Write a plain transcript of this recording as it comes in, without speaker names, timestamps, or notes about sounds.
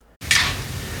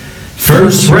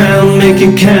First round, make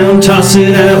it count, toss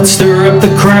it out, stir up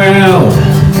the crowd.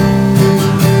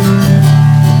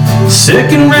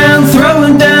 Second round,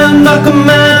 throwing down, knock 'em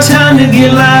out, time to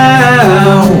get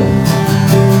loud.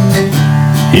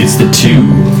 It's the Two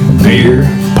Beer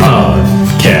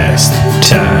Podcast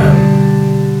time.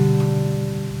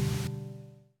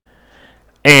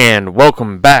 And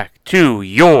welcome back to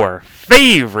your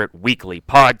favorite weekly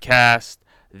podcast,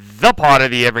 The Pod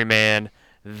of the Everyman,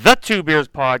 The Two Beers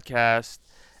Podcast,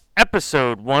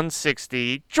 episode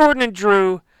 160. Jordan and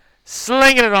Drew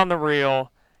slinging it on the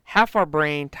reel, half our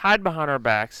brain tied behind our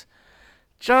backs,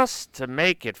 just to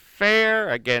make it fair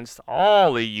against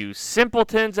all of you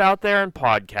simpletons out there in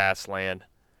podcast land.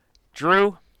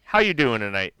 Drew, how you doing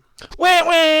tonight? Wah,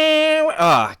 wah, wah.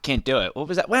 Oh, I can't do it. What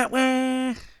was that? Wah,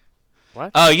 wah.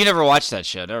 What? Oh, you never watched that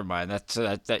show. Never mind.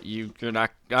 You're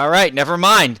not. All right, never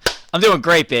mind. I'm doing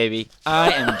great, baby.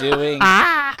 I am doing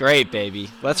great, baby.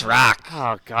 Let's rock.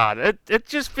 Oh, God. It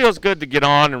just feels good to get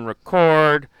on and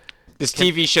record. This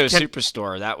TV show,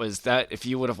 Superstore, that. If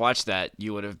you would have watched that,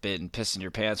 you would have been pissing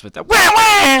your pants with that. Wah,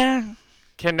 wah.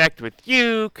 Connect with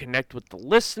you, connect with the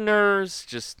listeners,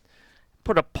 just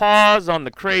put a pause on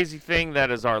the crazy thing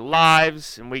that is our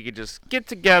lives, and we could just get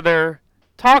together,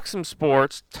 talk some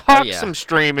sports, talk some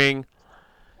streaming,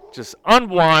 just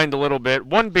unwind a little bit,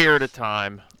 one beer at a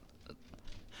time.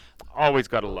 Always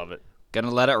gotta love it.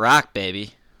 Gonna let it rock,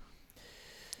 baby.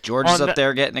 George is up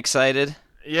there getting excited.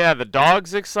 Yeah, the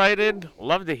dog's excited.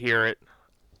 Love to hear it.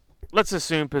 Let's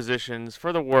assume positions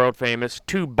for the world famous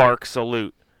 2-bark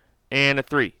salute. And a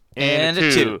 3. And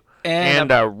a 2. And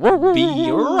a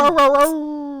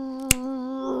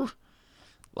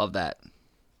Love that.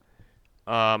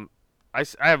 I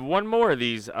have one more of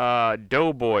these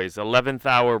Doughboys 11th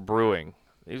Hour Brewing.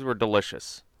 These were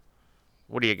delicious.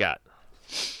 What do you got?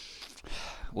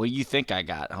 What do you think I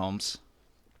got, Holmes?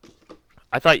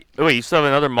 I thought. Wait, you still have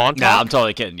another Montauk? Nah, I'm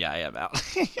totally kidding. Yeah, I am out.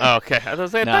 Oh, okay, I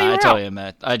was saying. I totally am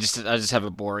out. I just have a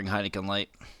boring Heineken Light.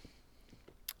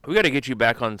 We got to get you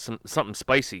back on something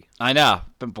spicy. I know.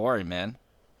 Been boring, man.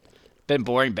 Been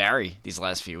boring Barry these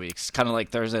last few weeks. Kind of like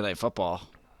Thursday Night Football.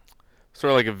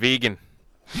 Sort of like a vegan.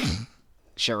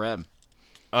 Sure am.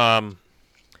 All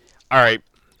right.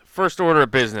 First order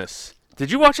of business. Did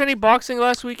you watch any boxing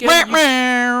last weekend?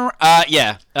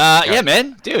 Yeah. Yeah,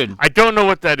 man. Dude. I don't know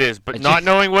what that is, but not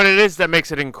knowing what it is, that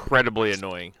makes it incredibly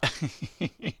annoying.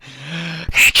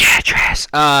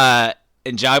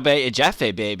 Njagbe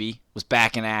Ejeffe, baby, was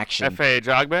back in action. F.A.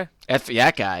 Jogbe?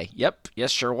 That guy. Yep.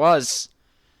 Yes, sure was.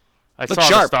 I saw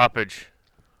the stoppage.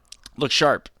 Looked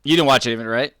sharp. You didn't watch any of it,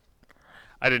 right?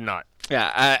 I did not.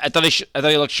 Yeah, I thought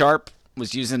he looked sharp.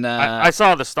 Was using I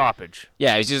saw the stoppage.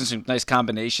 Yeah, he was using some nice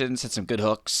combinations, had some good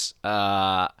hooks.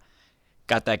 Got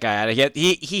that guy out of here.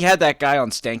 He had that guy on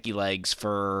stanky legs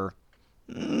for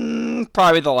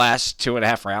probably the last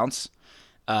 2.5 rounds,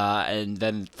 and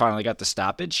then finally got the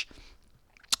stoppage.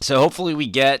 So hopefully we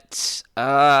get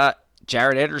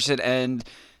Jared Anderson and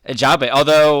Ajabe.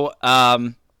 Although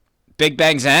Big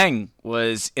Bang Zhang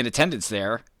was in attendance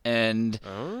there. And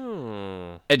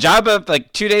Ajaba,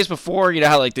 like 2 days before, you know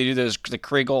how like they do the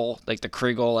Kriegel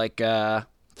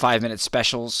 5-minute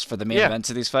specials for the main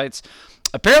events of these fights.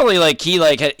 Apparently, like he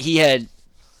had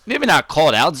maybe not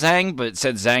called out Zhang, but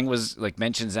said Zhang was like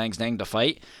mentioned Zhang's name to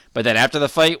fight. But then after the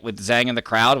fight, with Zhang in the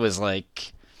crowd, was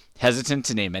like hesitant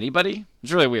to name anybody.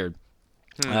 It's really weird.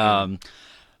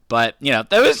 But you know,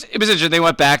 it was interesting. They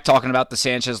went back talking about the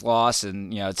Sanchez loss,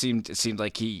 and you know, it seemed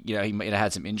like he might have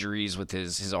had some injuries with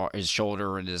his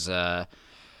shoulder and his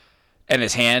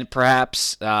hand,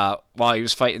 perhaps, while he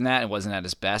was fighting that, and wasn't at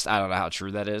his best. I don't know how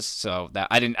true that is. So that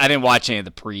I didn't watch any of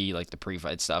the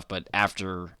pre-fight stuff, but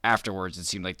afterwards, it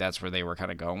seemed like that's where they were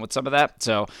kind of going with some of that.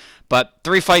 So, but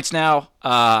 3 fights now.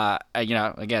 You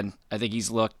know, again, I think he's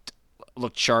looked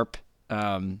sharp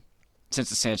since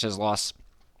the Sanchez loss.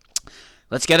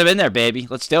 Let's get him in there, baby.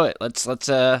 Let's do it. Let's get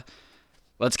a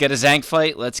Zhang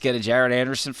fight. Let's get a Jared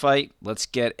Anderson fight. Let's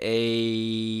get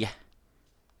I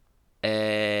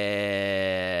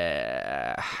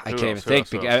can't even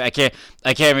think. I can't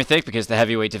even think because the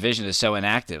heavyweight division is so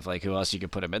inactive. Like, who else you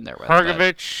could put him in there with?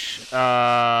 Hergovich.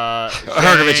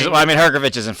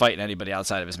 Hergovich isn't fighting anybody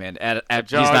outside of his man.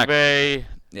 He's not.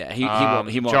 Yeah, he won't.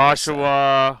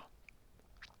 Joshua.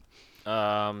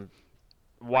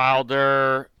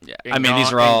 Wilder. Yeah, I mean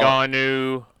these are all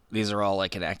Ngannou. These are all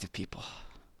like inactive people.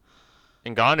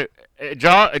 Ngannou,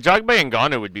 Jogbe and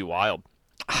Ngannou would be wild.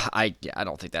 I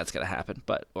don't think that's gonna happen.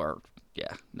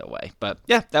 No way. But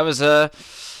yeah, that was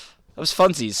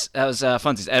funsies.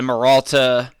 And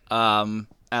Maralta,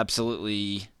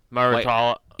 absolutely.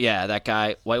 Maratala. Yeah, that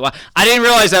guy. I didn't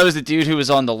realize that was the dude who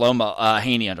was on the Loma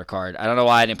Heineke undercard. I don't know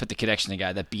why I didn't put the connection to the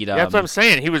guy that beat That's what I'm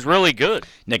saying. He was really good.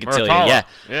 Nicotilla,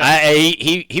 yeah.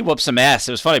 He whooped some ass.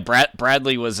 It was funny.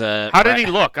 Bradley was How did he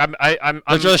look? I'm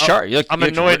really sharp. I'm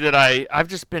annoyed that I've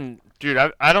just been, dude.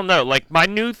 I don't know. Like, my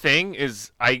new thing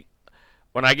is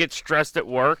when I get stressed at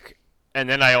work, and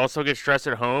then I also get stressed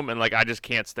at home, and like I just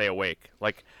can't stay awake.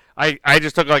 Like I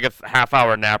just took like a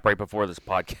half-hour nap right before this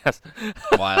podcast.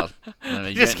 Wild.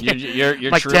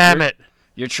 You're like, damn it.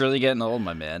 You're truly getting old,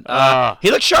 my man. He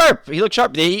looked sharp. He looked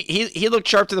sharp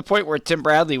to the point where Tim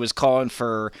Bradley was calling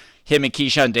for him and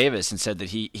Keyshawn Davis and said that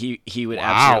he would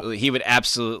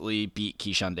absolutely beat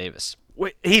Keyshawn Davis.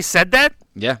 Wait, he said that?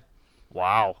 Yeah.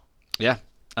 Wow. Yeah.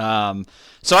 So I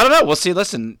don't know. We'll see.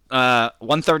 Listen,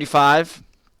 135.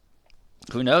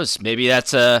 Who knows? Maybe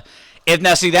that's a.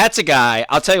 That's a guy.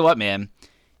 I'll tell you what, man.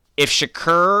 If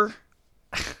Shakur,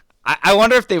 I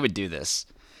wonder if they would do this.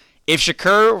 If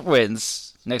Shakur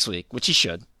wins next week, which he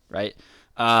should, right?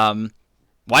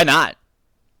 Why not?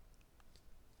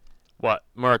 What,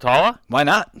 Muratalla? Why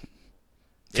not?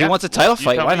 If he wants a title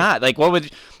fight, why not? Like, what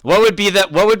would be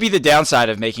the downside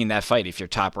of making that fight if you're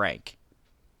top rank?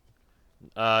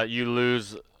 You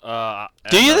lose.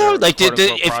 Do you though? Like,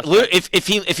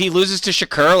 if he loses to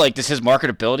Shakur, like, does his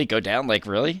marketability go down? Like,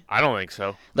 really? I don't think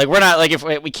so. Like, we're not like if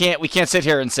we can't sit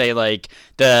here and say like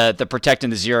the Protect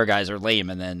and the Zero guys are lame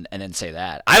and then say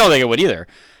that. I don't think it would either.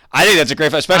 I think that's a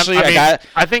great fight, especially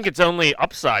I think it's only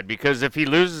upside because if he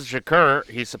loses Shakur,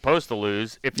 he's supposed to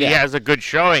lose. If he has a good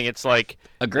showing, it's like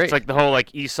it's like the whole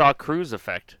like Esau Cruz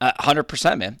effect.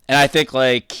 100%, man. And I think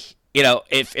like.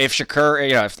 If Shakur,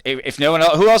 if no one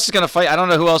else, who else is going to fight? I don't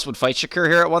know who else would fight Shakur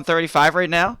here at 135 right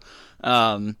now.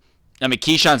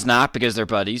 Keyshawn's not because they're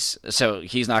buddies, so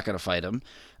he's not going to fight him.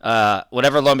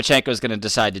 Whatever Lomachenko is going to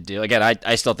decide to do. Again,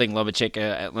 I still think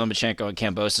Lomachenko and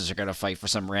Kambosos are going to fight for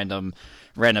some random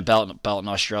belt in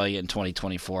Australia in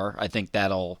 2024. I think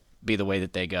that'll be the way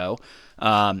that they go.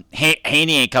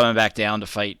 Haney ain't coming back down to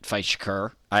fight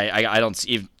Shakur. I don't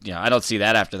see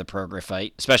that after the Prograis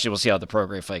fight. Especially we'll see how the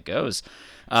Prograis fight goes.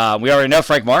 We already know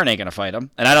Frank Martin ain't gonna fight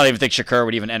him, and I don't even think Shakur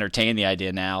would even entertain the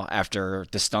idea now after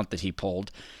the stunt that he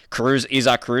pulled.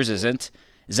 Isaac Cruz isn't.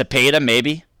 Zapata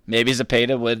maybe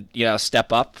Zapata would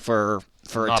step up for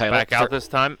a title. Back out this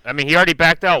time. I mean, he already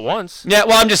backed out once. Yeah,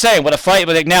 well, I'm just saying, what a fight.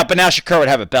 But now Shakur would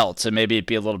have a belt, so maybe it'd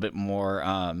be a little bit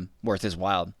more worth his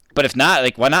while. But if not,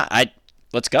 like, why not?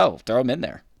 Let's go. Throw him in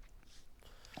there.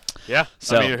 Yeah.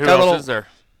 So, I mean, who else is there?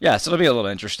 Yeah, so it'll be a little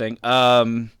interesting. I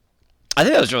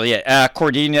think that was really it.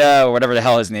 Cordina, or whatever the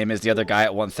hell his name is, the other guy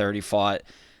at 130 fought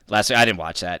last week. I didn't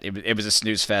watch that. It was a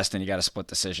snooze fest, and you got a split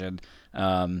decision.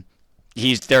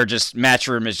 They're just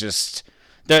Matchroom is just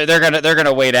they're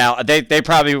gonna wait out. They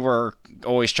probably were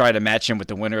always trying to match him with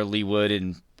the winner, Lee Wood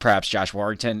and perhaps Josh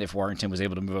Warrington, if Warrington was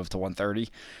able to move up to 130.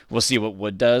 We'll see what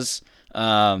Wood does.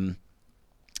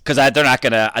 Because they're not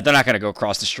gonna go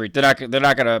across the street. They're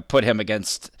not gonna put him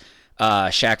against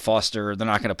Shaq Foster. They're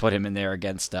not gonna put him in there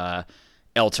against El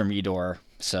Termidor.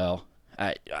 So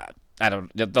I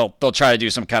don't. They'll try to do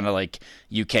some kind of like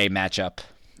UK matchup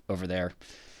over there.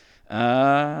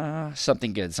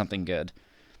 Something good.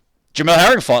 Jamel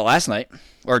Herring fought last night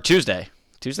or Tuesday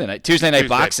night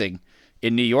boxing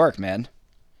in New York, man.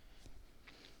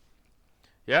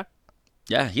 Yeah.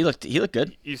 Yeah, he looked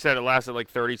good. You said it lasted like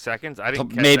 30 seconds. I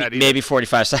didn't catch that either. Maybe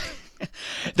 45 seconds.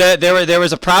 There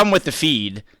was a problem with the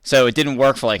feed, so it didn't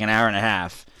work for like an hour and a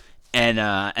half. And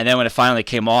then when it finally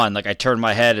came on, like I turned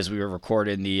my head as we were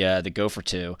recording the Go for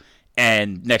Two,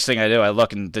 and next thing I do, I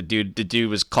look and the dude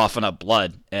was coughing up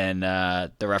blood, and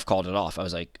the ref called it off. I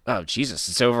was like, oh Jesus,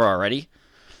 it's over already.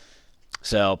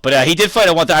 So, but he did fight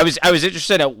at one. I was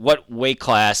interested at what weight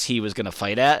class he was going to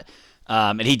fight at,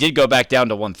 and he did go back down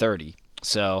to 130.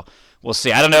 So we'll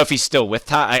see. I don't know if he's still with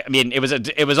Top. I mean, it was on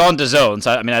DAZN,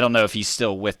 so I don't know if he's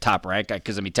still with Top Rank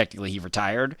because technically he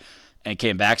retired and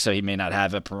came back, so he may not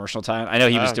have a promotional time. I know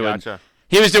he was doing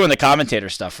he was doing the commentator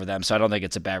stuff for them, so I don't think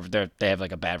it's a bad. They have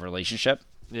like a bad relationship.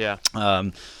 Yeah.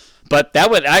 But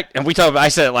that would I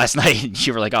said it last night, and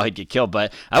you were like, oh, he'd get killed.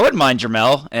 But I wouldn't mind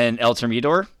Jermel and El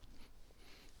Termidor.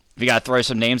 If you got to throw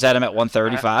some names at him at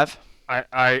 135.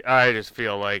 I just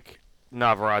feel like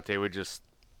Navarrete would just.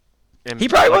 He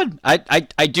probably would.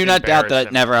 I do not doubt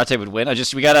that Navarrete would win.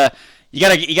 You gotta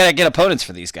get opponents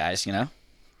for these guys, you know.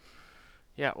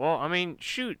 Yeah, well, I mean,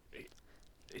 shoot,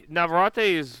 Navarrete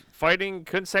is fighting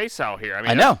Conceição here. I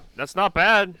mean, I know that's not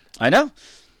bad. I know.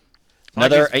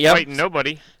 Another fighting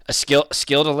nobody. A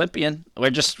skilled Olympian.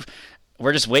 We're just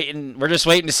waiting. We're just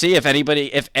waiting to see if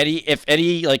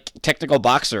any like technical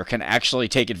boxer can actually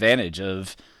take advantage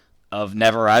of of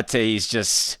Navarrete's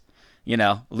just,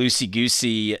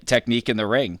 loosey-goosey technique in the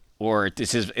ring? Or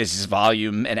is his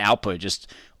volume and output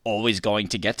just always going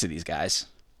to get to these guys?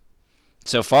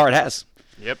 So far it has.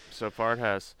 Yep, so far it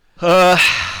has.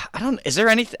 Is there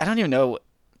anything? I don't even know.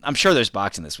 I'm sure there's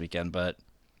boxing this weekend, but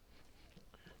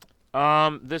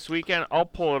this weekend I'll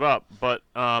pull it up. But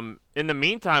in the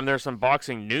meantime, there's some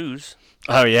boxing news.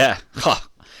 Oh yeah.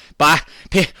 Why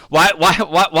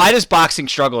does boxing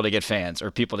struggle to get fans or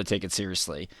people to take it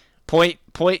seriously? Point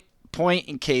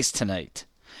in case tonight.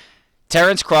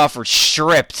 Terrence Crawford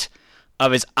stripped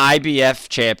of his IBF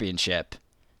championship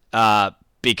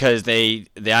because the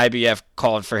IBF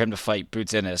called for him to fight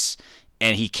Boots Ennis,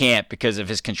 and he can't because of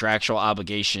his contractual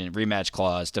obligation rematch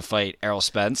clause to fight Errol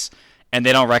Spence, and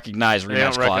they don't recognize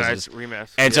rematch clauses.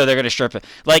 And so they're going to strip it.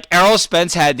 Like, Errol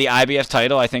Spence had the IBF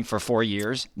title, I think, for 4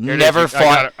 years. Never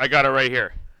fought. I got it right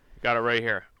here.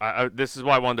 This is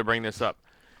why I wanted to bring this up.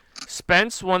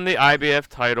 Spence won the IBF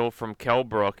title from Kell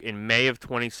Brook in May of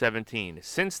 2017.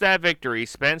 Since that victory,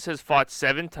 Spence has fought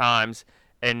 7 times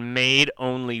and made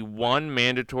only one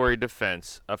mandatory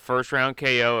defense, a first-round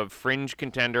KO of fringe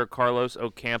contender Carlos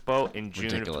Ocampo in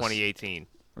June of 2018.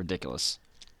 Ridiculous.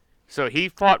 So he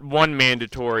fought one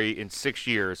mandatory in 6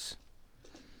 years,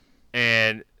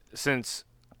 and since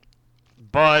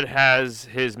Bud has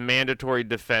his mandatory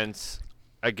defense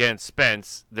against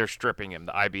Spence, they're stripping him,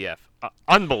 the IBF.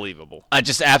 Unbelievable.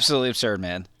 Just absolutely absurd,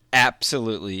 man.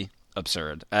 Absolutely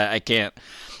absurd. I can't.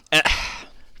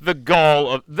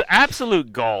 The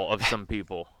absolute gall of some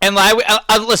people. And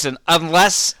listen,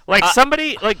 unless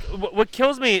somebody what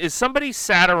kills me is somebody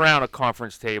sat around a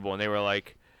conference table and they were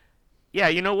like, yeah,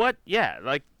 you know what? Yeah,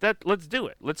 like that. Let's do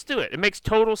it. It makes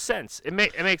total sense. It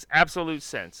makes absolute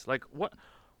sense. Like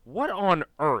what on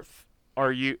earth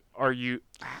are you?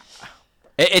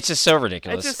 It's just so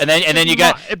ridiculous. And then you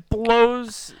got it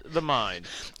blows the mind.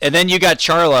 And then you got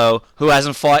Charlo, who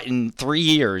hasn't fought in 3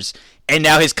 years, and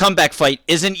now his comeback fight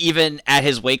isn't even at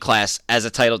his weight class as a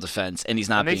title defense, and he's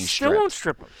not being stripped. They still won't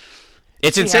strip him.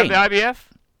 It's insane. He have the IBF?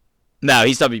 No,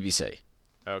 he's WBC.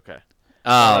 Okay.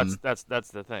 That's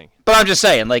the thing. But I'm just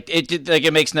saying,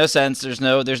 it makes no sense. There's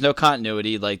no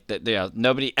continuity.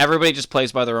 Everybody just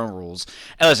plays by their own rules.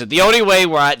 And listen, the only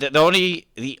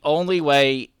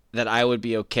way that I would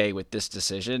be okay with this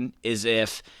decision is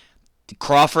if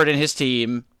Crawford and his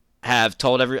team have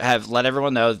let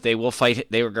everyone know that they were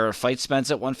going to fight Spence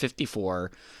at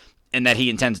 154, and that he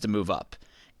intends to move up.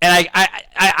 And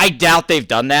I doubt they've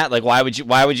done that. Like, why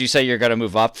would you say you're going to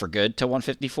move up for good to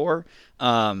 154?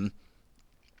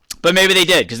 But maybe they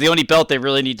did, because the only belt they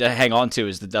really need to hang on to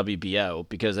is the WBO,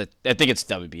 because I think it's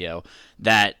WBO,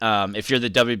 that if you're the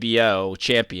WBO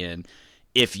champion,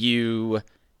 if you're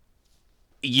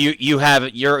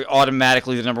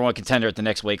automatically the number one contender at the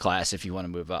next weight class if you want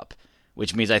to move up,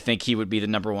 which means I think he would be the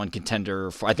number one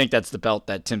contender for. I think that's the belt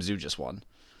that Tim Tszyu just won.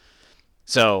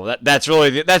 So that's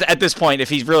at this point, if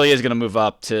he really is going to move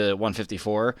up to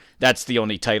 154, that's the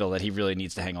only title that he really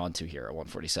needs to hang on to here at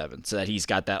 147, so that he's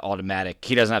got that automatic.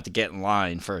 He doesn't have to get in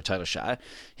line for a title shot.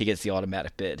 He gets the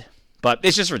automatic bid. But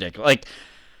it's just ridiculous. Like,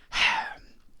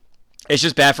 it's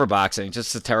just bad for boxing.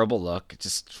 Just a terrible look.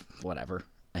 Just whatever.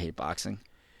 I hate boxing.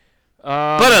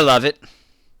 But I love it.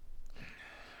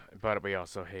 But we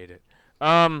also hate it.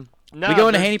 No, we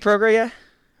going to Heineke Progress yet?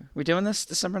 We doing this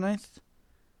December 9th?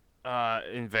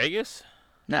 In Vegas?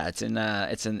 No, it's at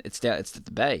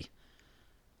the Bay.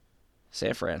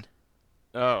 San Fran.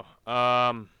 Oh,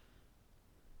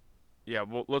 yeah.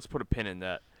 Well, let's put a pin in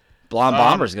that. Blonde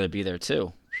Bomber's going to be there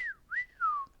too.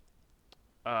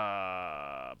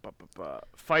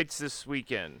 Fights this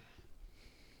weekend.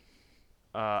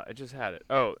 I just had it.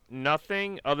 Oh,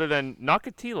 nothing other than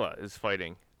Nakatila is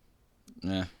fighting.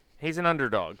 Yeah. He's an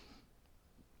underdog.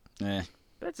 Yeah.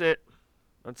 That's it.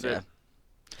 It.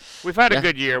 We've had a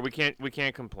good year. We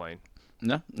can't complain.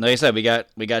 No, like I said, we got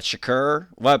Shakur.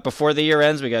 Before the year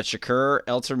ends, we got Shakur,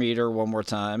 Eltermeter one more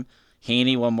time,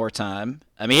 Haney one more time.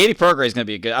 I mean, Heineke Progress is going to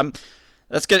be a good.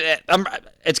 It's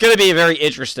going to be a very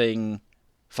interesting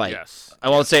fight. Yes. I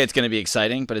won't say it's going to be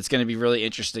exciting, but it's going to be really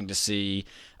interesting to see.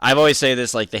 I've always say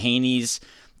this, like the Haneys,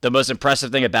 the most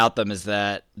impressive thing about them is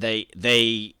that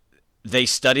they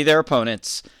study their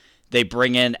opponents. They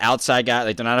bring in outside guys.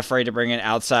 Like, they're not afraid to bring in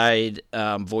outside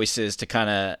voices to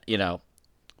kind of,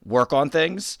 work on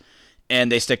things,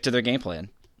 and they stick to their game plan.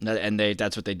 And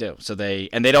that's what they do. So they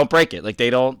don't break it. Like, they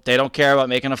don't care about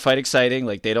making a fight exciting.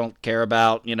 Like, they don't care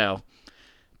about,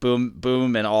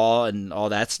 boom and all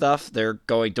that stuff. They're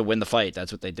going to win the fight.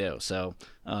 That's what they do. So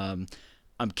I'm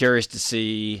curious to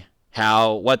see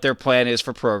what their plan is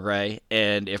for Prograis,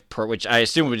 and which I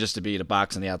assume would just to be to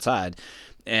box on the outside,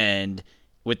 and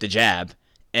with the jab,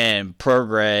 and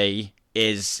Prograis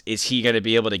is he going to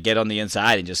be able to get on the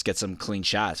inside and just get some clean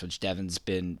shots, which Devin's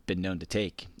been known to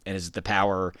take, and is his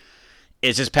power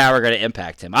going to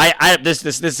impact him?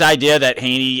 This idea that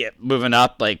Haney moving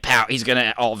up, like, he's going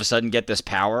to all of a sudden get this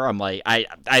power. I'm like, I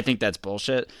think that's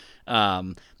bullshit.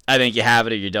 I think you have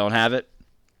it or you don't have it.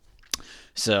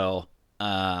 So,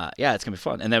 yeah, it's going to be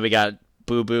fun. And then we got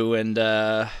Boo Boo and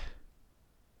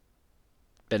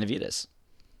Benavidez.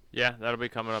 Yeah, that'll be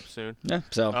coming up soon. Yeah,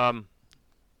 so.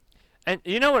 And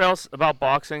you know what else about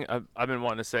boxing I've been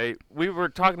wanting to say? We were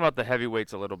talking about the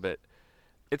heavyweights a little bit.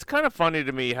 It's kind of funny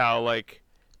to me how, like,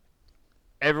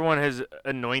 everyone has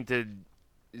anointed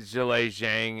Zhilei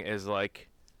Zhang as, like,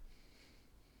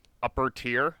 upper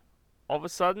tier all of a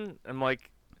sudden. I'm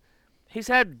like, he's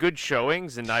had good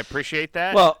showings, and I appreciate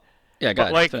that. Well, yeah, go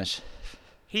ahead, like, finish.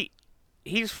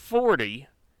 He's 40.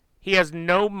 He has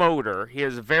no motor. He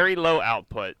has very low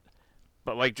output.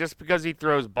 But, like, just because he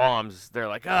throws bombs, they're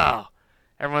like, oh.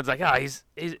 Everyone's like, oh, he's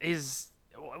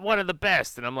one of the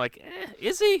best, and I'm like,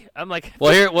 is he? I'm like,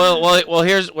 here's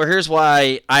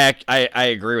why I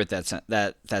agree with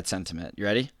that sentiment. You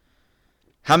ready?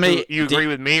 How many? You agree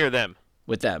with me or them?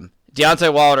 With them.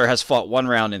 Deontay Wilder has fought 1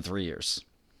 round in 3 years.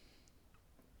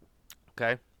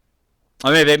 Okay.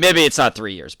 Or maybe it's not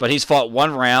 3 years, but he's fought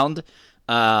 1 round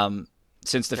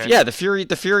since the Fury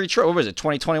what was it,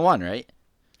 2021, right?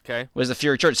 Okay. Was the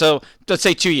Fury Church. So let's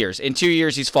say 2 years. In 2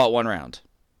 years he's fought 1 round.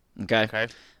 Okay. Okay.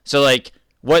 So, like,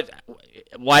 are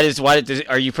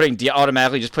you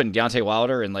automatically just putting Deontay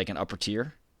Wilder in, like, an upper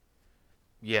tier?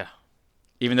 Yeah.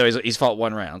 Even though he's fought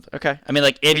 1 round. Okay. I mean,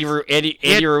 like, Andy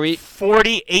Ruiz.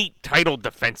 48 title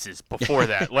defenses before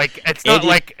that. Like, it's not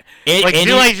like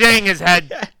Andy Zhang has had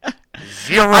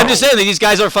 0. I'm just saying that these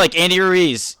guys are like Andy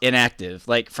Ruiz inactive,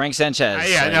 like Frank Sanchez.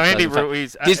 Andy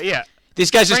Ruiz.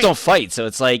 These guys just don't fight, so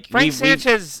it's like Frank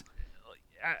Sanchez.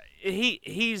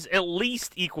 He's at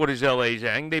least equal to Zhilei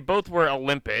Zhang. They both were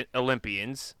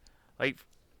Olympians. Like,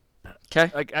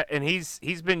 okay. Like, and he's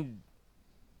been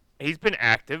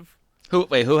active.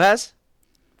 Who has?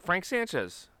 Frank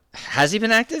Sanchez. Has he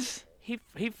been active? He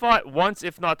fought once,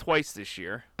 if not twice, this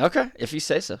year. Okay, if you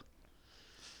say so.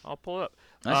 I'll pull it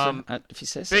up. If you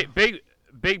say so.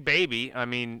 Big baby. I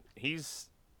mean, he's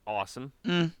awesome.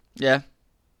 Yeah.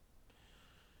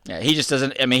 Yeah, he just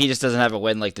doesn't have a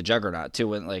win like the Juggernaut, 2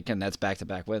 win, like, and that's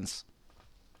back-to-back wins.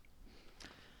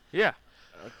 Yeah.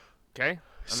 Okay.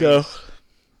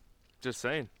 Just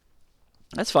saying.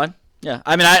 That's fine. Yeah.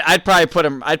 I mean, I'd probably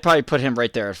put him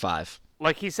right there at 5.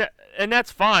 Like he said, and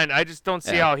that's fine. I just don't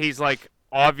see how he's, like,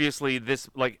 obviously this,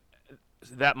 like,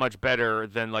 that much better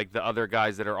than, like, the other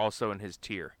guys that are also in his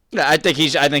tier. Yeah, I think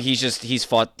he's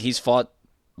fought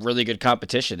really good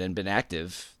competition and been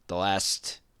active the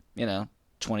last,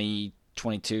 20,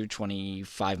 22,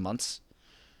 25 months.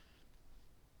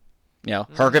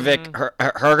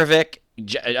 Hergovic,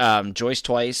 Joyce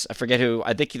twice. I forget who.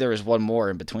 I think there was one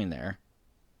more in between there.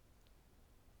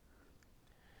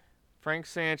 Frank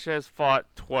Sanchez fought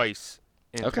twice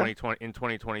in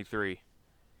 2023.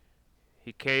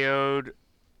 He KO'd.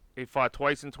 He fought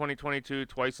twice in 2022,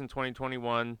 twice in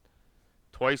 2021,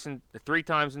 3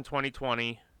 times in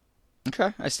 2020.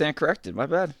 Okay, I stand corrected. My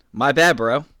bad,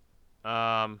 bro.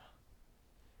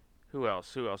 Who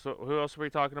else? Who else are we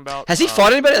talking about? Has he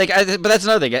fought anybody? But that's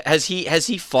another thing. Has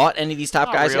he fought any of these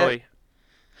top guys really. yet?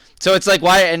 So it's like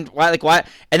why, and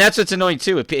that's what's annoying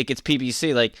too. It gets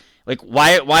PBC. Like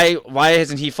why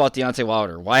hasn't he fought Deontay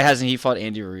Wilder? Why hasn't he fought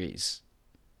Andy Ruiz?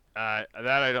 That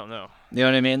I don't know. You know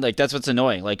what I mean? Like, that's what's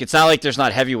annoying. Like, it's not like there's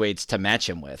not heavyweights to match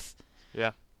him with.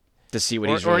 Yeah. To see what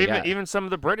he's really got. Or even some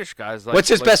of the British guys. Like, what's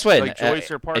his best win? Like Joyce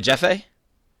or Parker. Jeffe?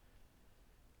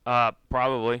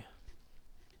 Probably.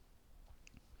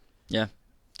 Yeah.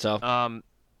 So.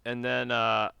 And then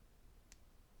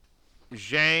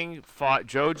Zhang fought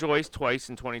Joe Joyce twice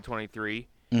in 2023.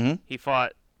 Mm-hmm. He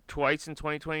fought twice in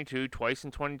 2022, twice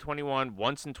in 2021,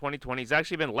 once in 2020. He's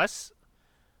actually been less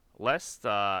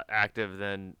active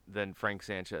than Frank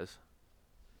Sanchez.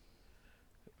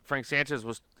 Frank Sanchez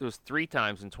was 3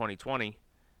 times in 2020.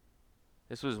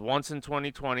 This was once in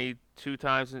 2020, 2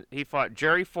 times. He fought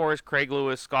Jerry Forrest, Craig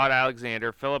Lewis, Scott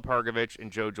Alexander, Philip Hergovich,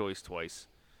 and Joe Joyce twice.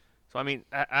 So, I mean,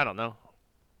 I don't know.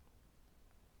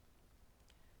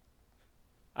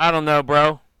 I don't know,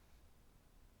 bro.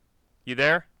 You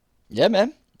there? Yeah,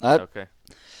 man. Okay.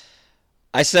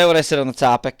 I said what I said on the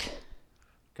topic.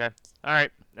 Okay. All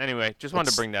right. Anyway, just wanted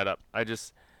to bring that up. I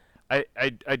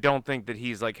don't think that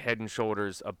he's like head and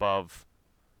shoulders above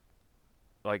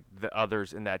like the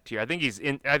others in that tier. I think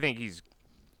he's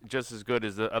just as good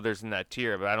as the others in that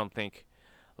tier, but I don't think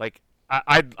like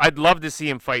I'd love to see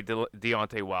him fight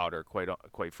Deontay Wilder.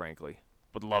 Quite frankly,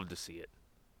 would love to see it.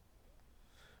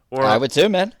 Or I would too,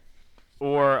 man.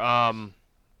 Or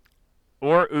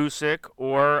Usyk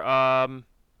or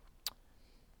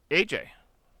AJ.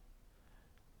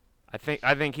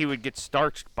 I think he would get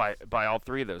starched by all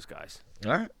three of those guys.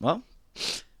 All right. Well,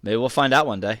 maybe we'll find out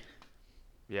one day.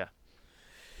 Yeah.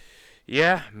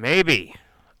 Yeah, maybe.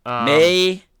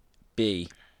 Maybe.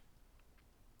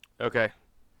 Okay.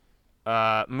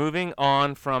 Moving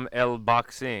on from El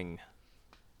Boxing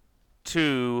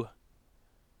to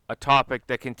a topic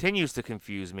that continues to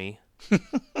confuse me.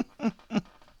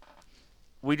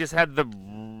 We just had the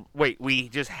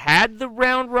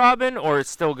round robin, or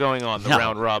it's still going on, the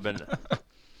round robin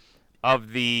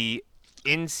of the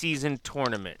in-season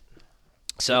tournament.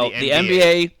 So the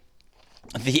NBA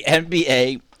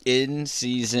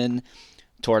in-season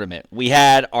tournament. We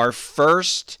had our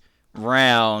first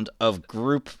round of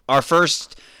our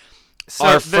first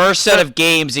set of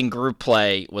games in group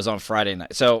play was on Friday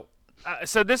night. So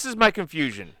this is my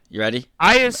confusion. You ready?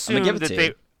 I assumed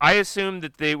that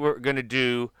they were going to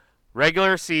do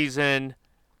regular season,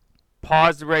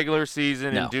 pause the regular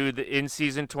season, and do the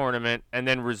in-season tournament, and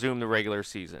then resume the regular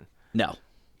season. No.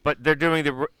 But they're doing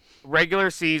the regular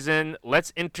season.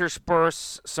 Let's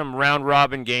intersperse some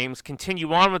round-robin games,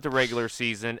 continue on with the regular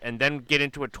season, and then get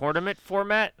into a tournament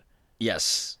format?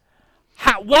 Yes.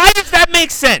 Why does that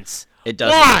make sense? It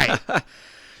doesn't. Why?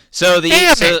 Damn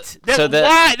it!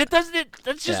 Why?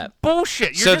 That's just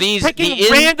bullshit. You're just picking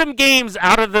random games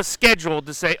out of the schedule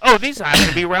to say, oh, these have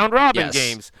to be round-robin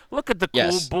games. Look at the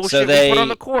cool bullshit we put on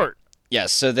the court.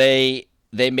 Yes, so they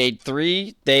made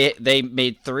three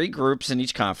groups in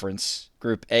each conference,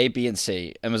 Group A, B, and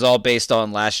C, and it was all based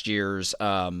on last year's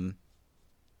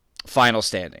final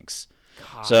standings.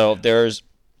 God. So there's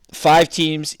 5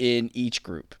 teams in each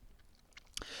group.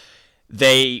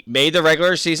 They made the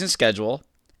regular season schedule,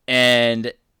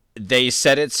 and they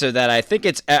set it so that I think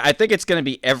it's going to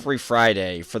be every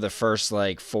Friday for the first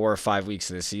 4 or 5 weeks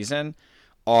of the season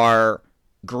are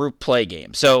group play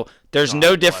games. So there's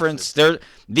no difference.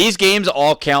 These games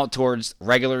all count towards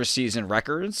regular season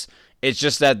records. It's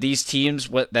just that these teams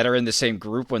that are in the same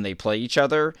group, when they play each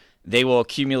other, they will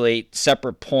accumulate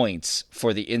separate points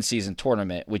for the in-season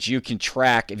tournament, which you can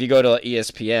track. If you go to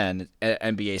ESPN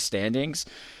NBA standings,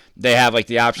 they have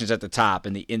the options at the top,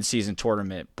 and the in-season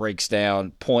tournament breaks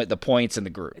down the points in the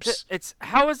groups. It's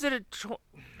how is it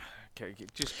okay,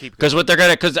 just keep going. Because what they're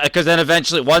gonna because then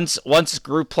eventually once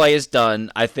group play is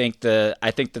done, I think the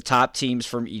top teams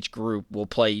from each group will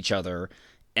play each other,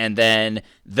 and then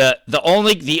the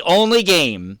only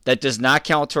game that does not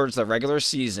count towards the regular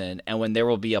season, and when there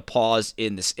will be a pause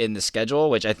in the schedule,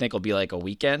 which I think will be a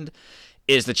weekend,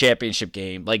 is the championship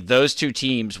game. Those two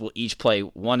teams will each play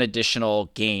one additional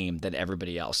game than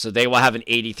everybody else. So they will have an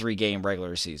 83-game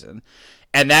regular season.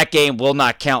 And that game will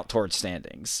not count towards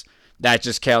standings. That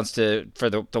just counts for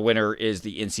the winner is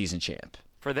the in-season champ.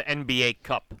 For the NBA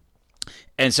Cup.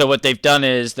 And so what they've done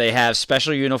is they have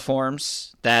special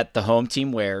uniforms that the home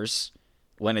team wears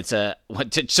when it's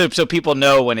so people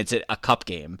know when it's a cup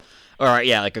game. Or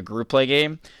a group play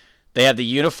game. They have the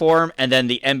uniform and then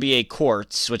the NBA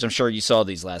courts, which I'm sure you saw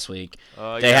these last week.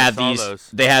 They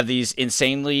have these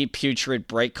insanely putrid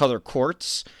bright color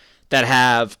courts that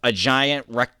have a giant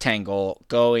rectangle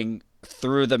going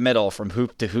through the middle from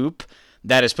hoop to hoop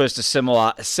that is supposed to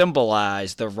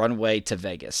symbolize the runway to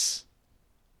Vegas.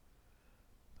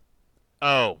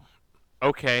 Oh,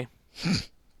 okay.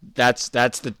 That's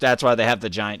why they have the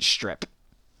giant strip.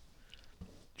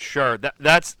 Sure,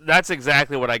 that's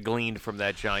exactly what I gleaned from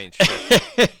that giant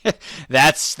strip.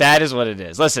 that is what it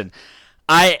is. Listen,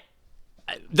 I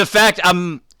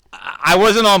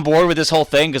wasn't on board with this whole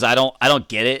thing because I don't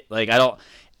get it.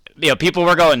 People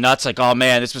were going nuts oh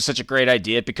man, this was such a great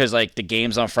idea because the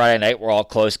games on Friday night were all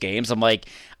close games. I'm I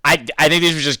think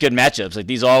these were just good matchups.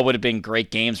 These all would have been great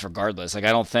games regardless. I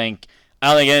don't think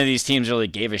any of these teams really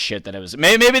gave a shit that it was.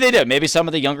 Maybe they did. Maybe some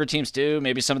of the younger teams do.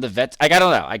 Maybe some of the vets. I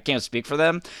don't know. I can't speak for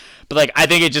them. But I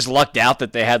think it just lucked out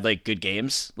that they had good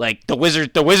games. The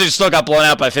Wizards still got blown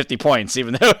out by 50 points,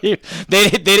 even though they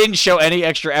didn't show any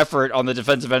extra effort on the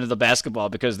defensive end of the basketball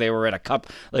because they were in a cup.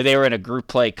 They were in a group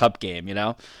play cup game.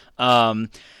 The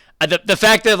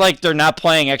fact that they're not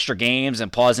playing extra games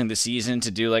and pausing the season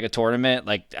to do a tournament,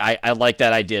 I like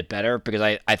that idea better because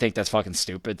I think that's fucking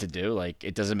stupid to do.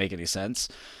 It doesn't make any sense.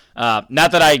 Not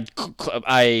that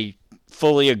I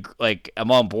fully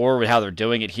I'm on board with how they're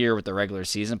doing it here with the regular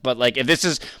season, but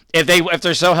if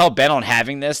they're so hell bent on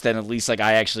having this, then at least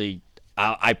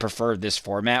I prefer this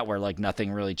format where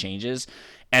nothing really changes.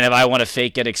 And if I want to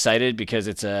fake get excited because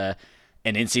it's a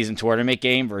an in-season tournament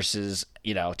game versus,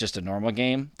 just a normal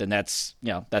game, then that's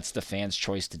the fans'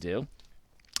 choice to do.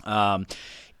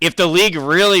 If the league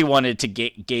really wanted to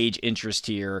gauge interest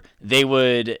here, they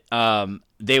would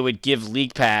give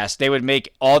League Pass. They would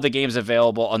make all the games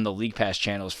available on the League Pass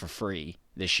channels for free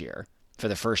this year for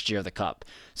the first year of the Cup.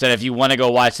 So that if you want to go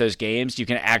watch those games, you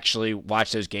can actually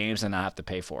watch those games and not have to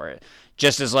pay for it.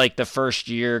 Just as like the first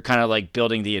year, kind of like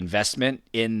building the investment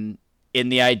in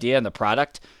the idea and the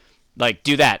product. Like,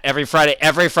 do that every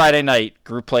Friday night.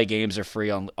 Group play games are free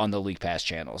on the League Pass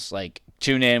channels. Like,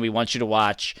 tune in. We want you to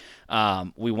watch.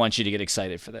 We want you to get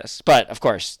excited for this. But of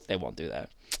course, they won't do that.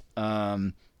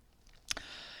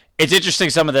 It's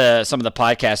interesting. Some of the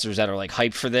podcasters that are like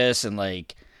hyped for this, and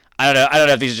like, I don't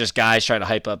know if these are just guys trying to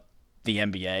hype up the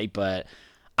NBA, but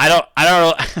I don't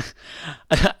know.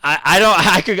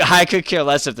 I could care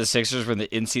less if the Sixers win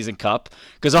the in-season cup,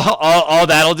 because all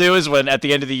that'll do is when at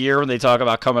the end of the year when they talk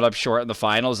about coming up short in the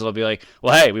finals, it'll be like,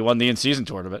 well, hey, we won the in-season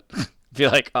tournament. Be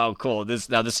like, oh, cool. This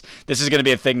is going to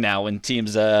be a thing now when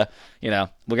teams, we're gonna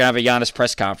have a Giannis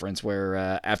press conference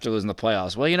where after losing the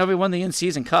playoffs, well, we won the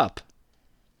in-season cup.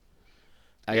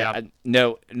 I got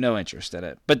no interest in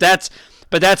it, but that's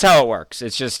how it works.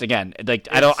 It's just, again, like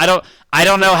I don't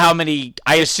know how many.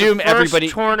 I assume the first everybody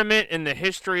tournament in the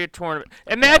history of tournament.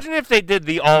 Imagine if they did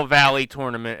the All Valley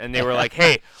tournament and they were like,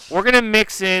 "Hey, we're gonna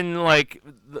mix in like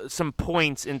some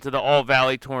points into the All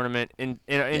Valley tournament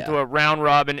into a round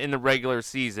robin in the regular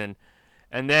season,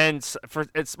 and then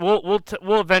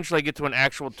we'll eventually get to an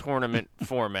actual tournament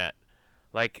format."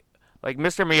 Like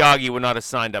Mr. Miyagi would not have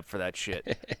signed up for that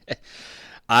shit.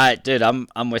 Dude,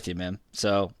 I'm with you, man.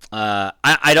 So,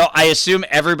 I assume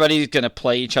everybody's gonna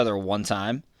play each other one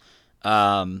time,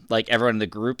 like everyone in the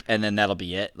group, and then that'll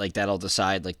be it. Like that'll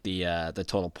decide like the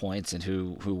total points and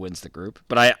who wins the group.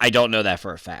 But I don't know that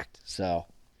for a fact. So,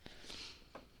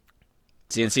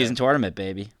 it's the in-season tournament,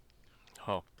 baby.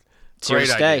 Oh, it's here to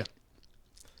stay. Idea.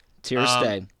 It's here to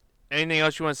stay. Anything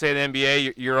else you want to say to the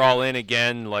NBA? You're all in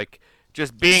again, like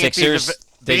just being Sixers. at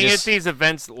these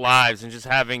events live and just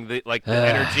having the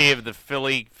energy of the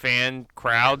Philly fan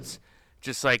crowds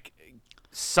just like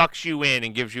sucks you in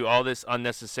and gives you all this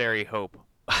unnecessary hope.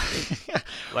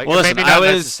 Like, well, listen, maybe not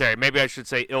necessary. Maybe I should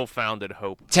say ill-founded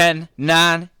hope. 10,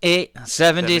 9, 8,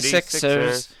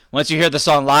 76ers. Once you hear the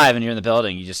song live and you're in the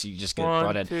building, you just get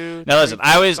brought in. Now listen,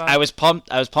 I was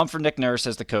pumped for Nick Nurse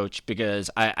as the coach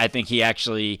because I think he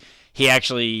actually.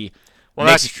 Well,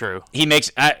 that's true. He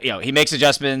makes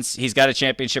adjustments. He's got a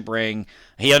championship ring.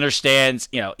 He understands.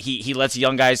 He lets the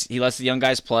young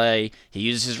guys play. He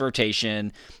uses his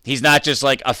rotation. He's not just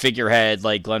like a figurehead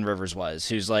like Glenn Rivers was,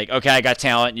 who's like, okay, I got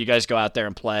talent. You guys go out there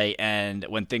and play. And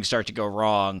when things start to go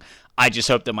wrong, I just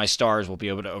hope that my stars will be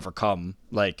able to overcome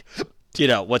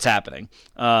what's happening.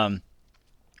 And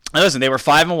listen, they were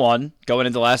 5-1 going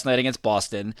into last night against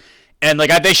Boston. And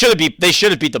like they should have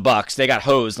beat the Bucks. They got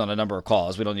hosed on a number of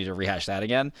calls. We don't need to rehash that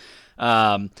again.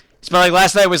 But like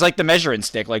last night was like the measuring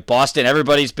stick. Like Boston,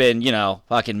 everybody's been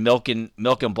fucking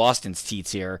milking Boston's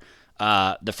teats here.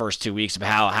 The first 2 weeks of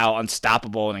how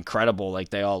unstoppable and incredible like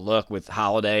they all look with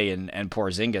Holiday and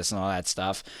Porzingis and all that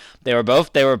stuff. They were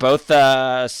both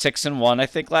 6-1, I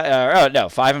think.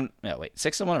 6-1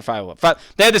 or 5-1.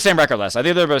 They had the same record last. I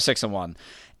think they were both 6-1,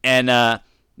 and.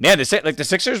 Man, the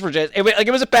Sixers were just it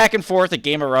was a back and forth, a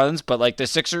game of runs, but like the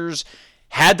Sixers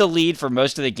had the lead for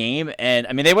most of the game, and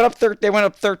I mean they went up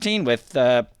 13 with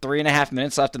 3.5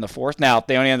 minutes left in the fourth. Now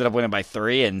they only ended up winning by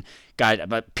 3, and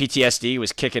but PTSD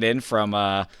was kicking in from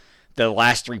the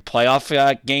last 3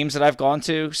 playoff games that I've gone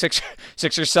to, Sixers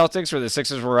Celtics, where the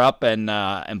Sixers were up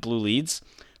and blew leads,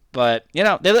 but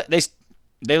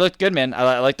they looked good, man.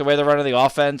 I like the way they're running the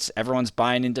offense. Everyone's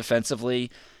buying in defensively.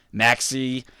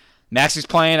 Maxi's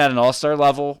playing at an all-star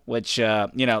level, which,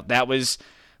 that was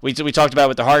we talked about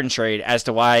with the Harden trade as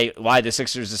to why the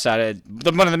Sixers decided,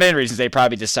 one of the main reasons they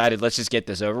probably decided, let's just get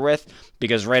this over with,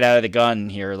 because right out of the gun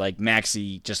here, like,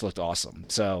 Maxey just looked awesome.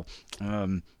 So,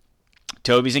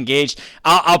 Toby's engaged.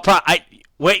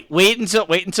 Wait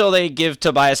until they give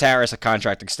Tobias Harris a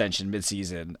contract extension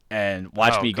midseason and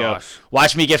watch me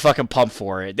get fucking pumped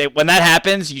for it. When that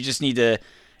happens, you just need to,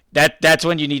 that's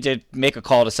when you need to make a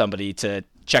call to somebody to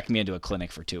check me into a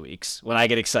clinic for 2 weeks when I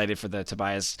get excited for the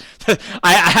Tobias.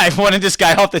 I've wanted this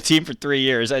guy off the team for 3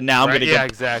 years, and now I'm going to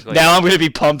now I'm going to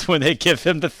be pumped when they give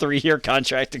him the 3-year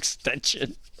contract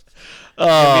extension.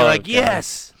 Oh, be like,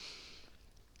 yes.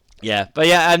 Yeah, but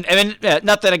yeah, I mean,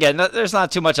 nothing again. There's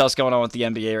not too much else going on with the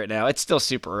NBA right now. It's still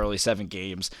super early, 7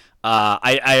 games.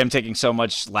 I am taking so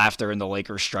much laughter in the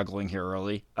Lakers struggling here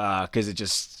early because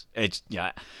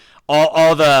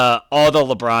all the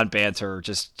LeBron banter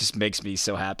just makes me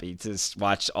so happy to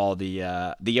watch all the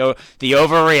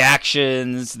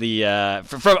overreactions,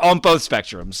 from on both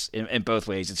spectrums in both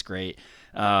ways. It's great.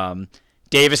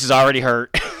 Davis is already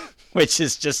hurt, which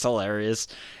is just hilarious.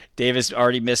 Davis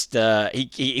already missed.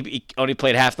 He only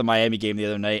played half the Miami game the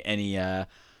other night, and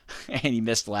he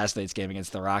missed last night's game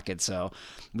against the Rockets. So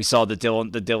we saw the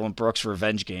Dylan Brooks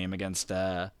revenge game against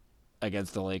the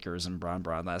Lakers and Bron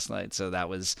last night. So that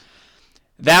was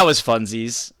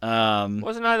funsies.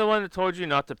 Wasn't I the one that told you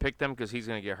not to pick them because he's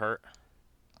going to get hurt?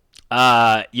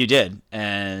 You did,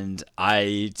 and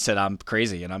I said I'm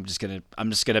crazy, and I'm just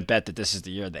gonna bet that this is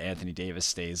the year that Anthony Davis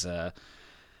stays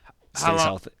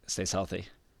healthy.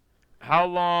 How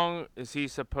long is he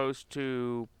supposed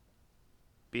to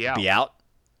be out? Be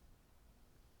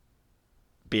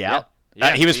out.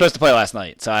 Yeah, he was supposed to play last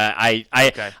night, so I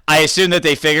assume that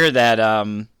they figured that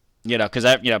because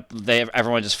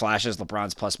everyone just flashes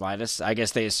LeBron's plus minus. I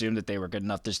guess they assumed that they were good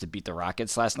enough just to beat the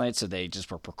Rockets last night, so they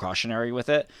just were precautionary with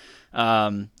it.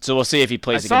 So we'll see if he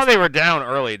plays. I saw they were down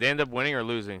early. They ended up winning or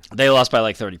losing? They lost by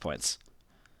like 30 points.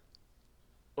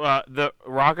 The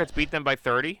Rockets beat them by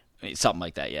 30? Something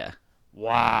like that, yeah.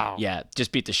 Wow. Yeah,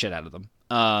 just beat the shit out of them.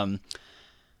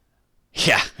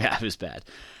 Yeah, it was bad.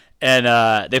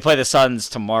 And they play the Suns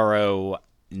tomorrow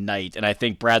night, and I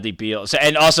think Bradley Beal.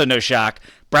 And also, no shock,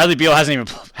 Bradley Beal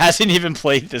hasn't even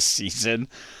played this season.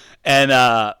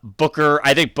 And Booker,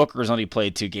 I think Booker's only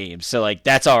played 2 games, so like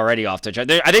that's already off the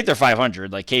chart. I think they're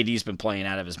 500. Like KD's been playing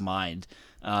out of his mind.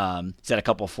 He's had a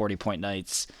couple 40-point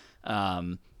nights,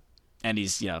 and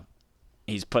he's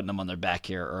putting them on their back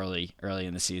here early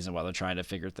in the season while they're trying to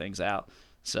figure things out.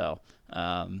 So.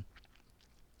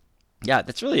 Yeah,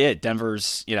 that's really it.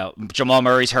 Denver's, Jamal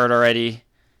Murray's hurt already.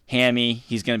 Hammy,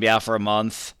 he's going to be out for a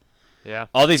month. Yeah.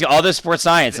 All this sports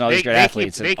science and all these great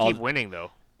athletes. They keep winning though.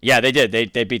 Yeah, they did.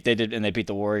 They beat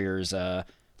the Warriors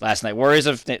last night. Warriors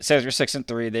are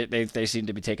 6-3. They seem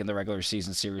to be taking the regular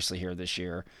season seriously here this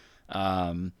year.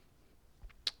 Yeah,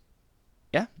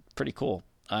 pretty cool.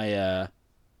 It's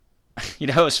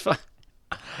fun.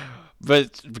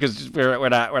 But because we're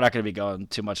not going to be going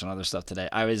too much on other stuff today.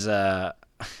 I was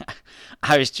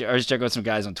joking with some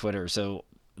guys on Twitter. So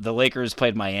the Lakers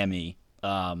played Miami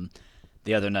the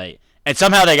other night, and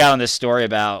somehow they got on this story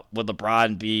about would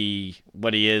LeBron be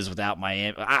what he is without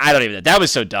Miami. I don't even. That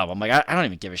was so dumb. I'm like, I don't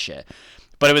even give a shit.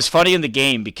 But it was funny in the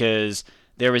game because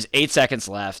there was 8 seconds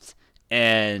left,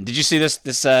 and did you see this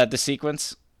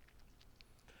sequence?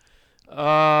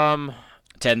 To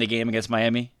end the game against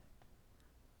Miami.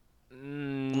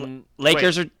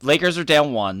 Lakers are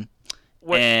down 1.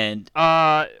 And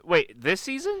this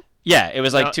season? Yeah, it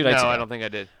was like 2 nights ago. No, I don't think I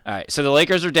did. All right, so the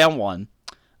Lakers are down 1.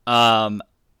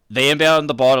 They inbound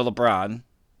the ball to LeBron,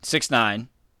 6'9",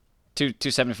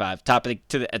 275,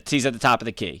 he's at the top of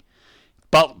the key.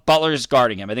 Butler's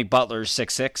guarding him. I think Butler's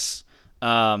 6'6",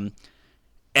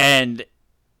 and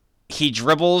he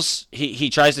dribbles. He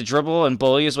tries to dribble and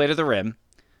bully his way to the rim.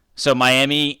 So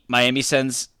Miami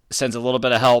sends a little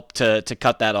bit of help to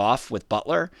cut that off with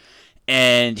Butler.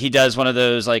 And he does one of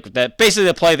those, like that, basically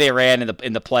the play they ran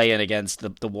in the play-in against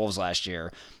the Wolves last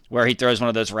year, where he throws one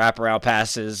of those wraparound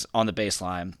passes on the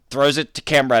baseline, throws it to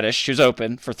Cam Reddish, who's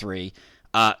open for 3,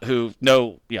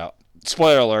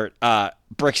 spoiler alert,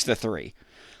 bricks the 3.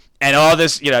 And all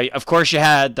this, of course you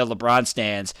had the LeBron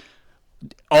stands,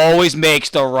 always makes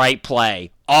the right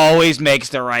play.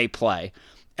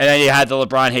 And then you had the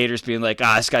LeBron haters being like,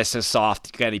 this guy's so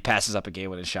soft, and he passes up a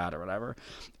game-winning shot or whatever.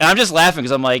 And I'm just laughing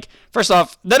because I'm like, first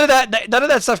off, none of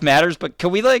that stuff matters. But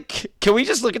can we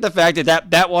just look at the fact that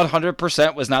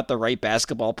 100% was not the right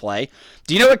basketball play?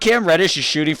 Do you know what Cam Reddish is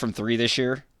shooting from 3 this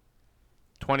year?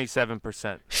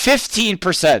 27%.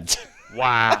 15%.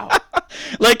 Wow.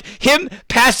 Like him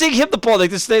passing him the ball,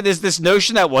 like this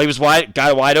notion that he was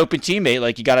got a wide open teammate,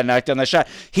 like you got to knock down that shot.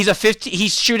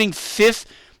 He's shooting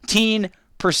 15%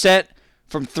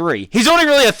 from 3. He's only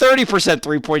really a 30%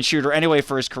 3-point shooter anyway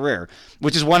for his career,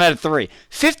 which is 1 out of 3.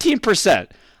 15%.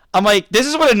 I'm like, this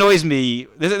is what annoys me.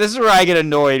 This is where I get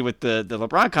annoyed with the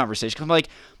LeBron conversation. I'm like,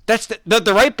 that's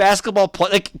the right basketball play.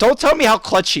 Like, don't tell me how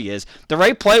clutch he is. The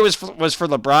right play was for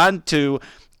LeBron to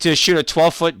shoot a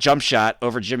 12-foot jump shot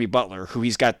over Jimmy Butler, who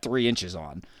he's got 3 inches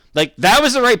on. Like, that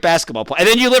was the right basketball play. And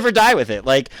then you live or die with it.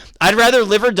 Like, I'd rather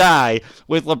live or die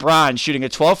with LeBron shooting a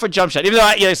 12-foot jump shot. Even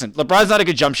though, listen, LeBron's not a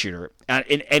good jump shooter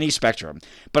in any spectrum.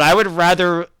 But I would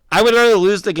rather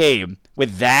lose the game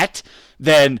with that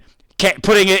than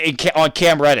putting it on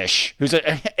Cam Reddish, who's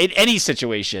in any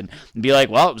situation, and be like,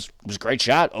 well, it was a great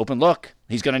shot, open look.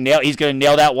 He's gonna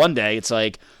nail that one day. It's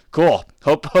like, cool.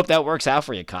 Hope that works out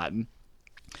for you, Cotton.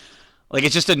 Like,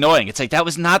 it's just annoying. It's like, that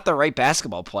was not the right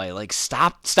basketball play. Like,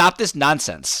 stop this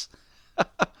nonsense.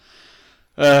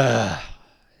 It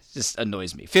just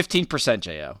annoys me. 15%,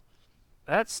 Jo.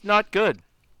 That's not good.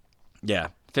 Yeah,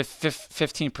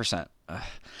 15%.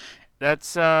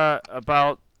 That's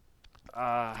about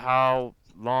how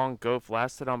long Goff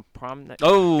lasted on prom night.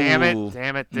 Oh, damn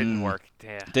it, didn't work.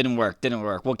 Damn. Didn't work.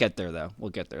 We'll get there though.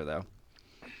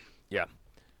 Yeah.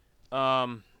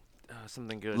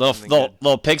 Something good.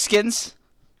 Little pigskins.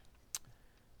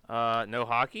 No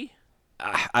hockey.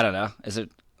 I don't know. Is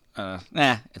it?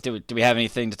 Do we have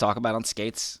anything to talk about on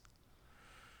skates?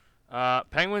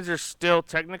 Penguins are still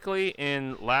technically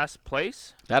in last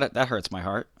place. That hurts my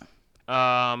heart.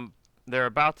 They're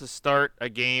about to start a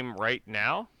game right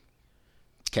now.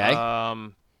 Okay.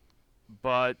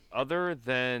 But other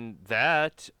than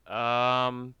that,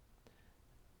 I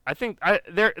think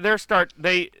their start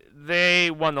they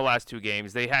won the last 2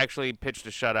 games. They actually pitched a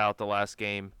shutout the last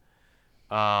game.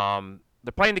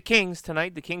 They're playing the Kings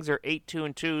tonight. The Kings are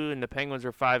 8-2-2, and the Penguins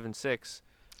are 5-6.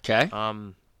 Okay.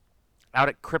 Out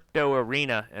at Crypto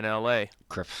Arena in LA.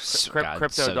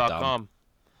 Crypto.com.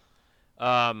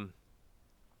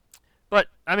 But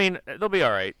I mean, they'll be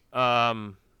all right.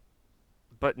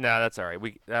 But no, that's all right.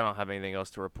 I don't have anything else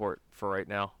to report for right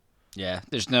now. Yeah,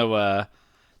 there's no.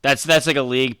 That's like a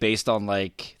league based on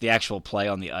like the actual play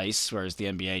on the ice, whereas the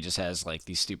NBA just has like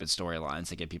these stupid storylines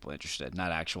that get people interested,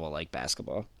 not actual like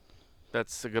basketball.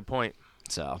 That's a good point.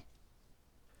 So,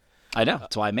 I know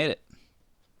that's why I made it.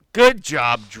 Good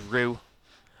job, Drew.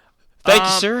 Thank you,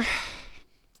 sir.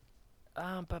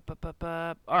 All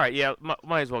right, yeah,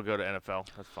 might as well go to NFL.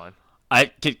 That's fine.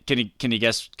 Can you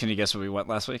guess where we went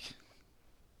last week?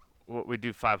 What, we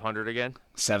do 500 again?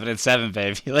 7-7,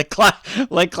 baby.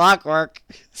 like clockwork.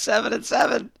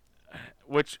 7-7.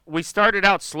 Which we started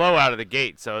out slow out of the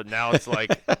gate, so now it's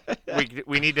like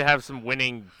we need to have some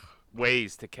winning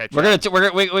ways to catch up. We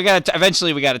got to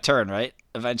eventually we got to turn, right?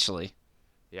 Eventually.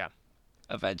 Yeah.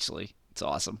 Eventually. It's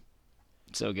awesome.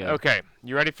 So good. Okay,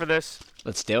 you ready for this?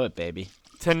 Let's do it, baby.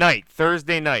 Tonight,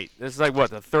 Thursday night. This is like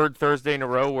what, the third Thursday in a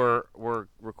row we're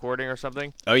recording or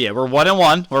something? Oh yeah, we're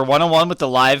 1-1. We're 1-1 with the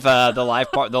live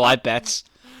bets.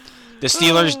 The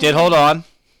Steelers did hold on.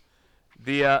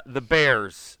 The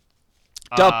Bears.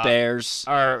 The Bears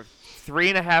are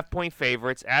 3.5-point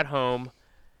favorites at home.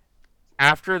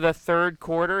 After the third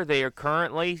quarter, they are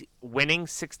currently winning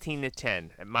 16-10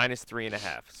 at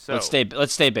 -3.5. So let's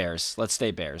stay Bears. Let's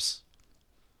stay Bears.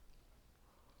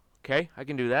 Okay, I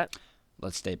can do that.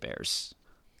 Let's stay Bears.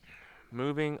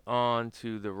 Moving on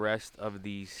to the rest of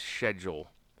the schedule.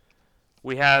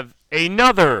 We have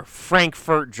another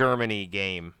Frankfurt, Germany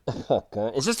game.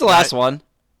 Okay. Is this the last one?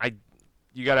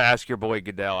 You got to ask your boy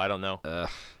Goodell. I don't know.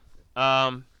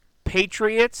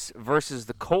 Patriots versus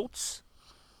the Colts.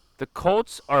 The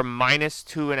Colts are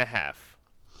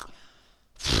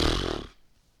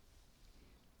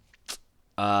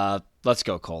 -2.5. Let's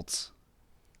go Colts.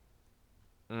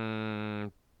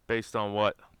 Based on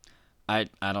what? I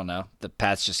don't know. The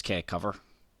Pats just can't cover.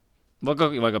 You want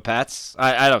to go Pats?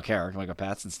 I don't care. You want to go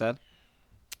Pats instead?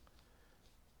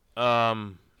 All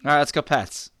right, let's go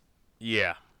Pats.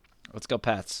 Yeah. Let's go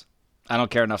Pats. I don't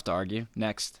care enough to argue.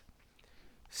 Next.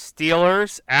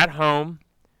 Steelers at home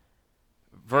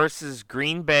versus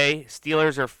Green Bay.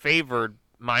 Steelers are favored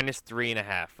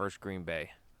 -3.5 versus Green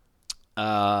Bay.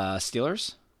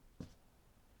 Steelers?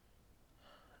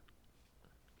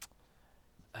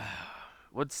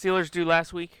 What did Steelers do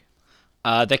last week?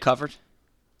 They covered.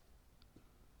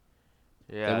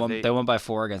 Yeah, they won by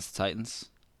 4 against the Titans.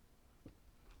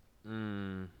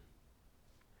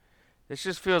 This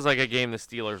just feels like a game the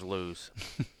Steelers lose.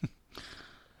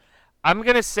 I'm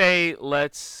gonna say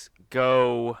let's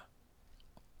go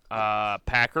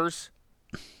Packers.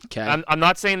 Okay. I'm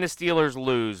not saying the Steelers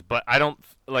lose, but I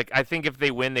think if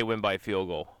they win by a field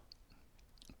goal.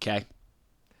 Okay.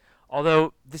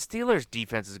 Although the Steelers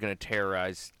defense is going to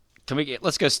terrorize.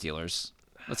 Let's go Steelers.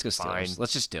 Let's go Steelers. Fine.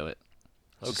 Let's just do it.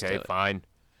 Okay, fine.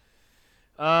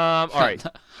 All right.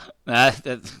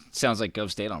 That sounds like Go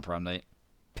State on prom night.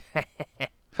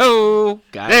 Ho!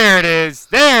 There it is.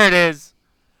 There it is.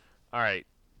 All right.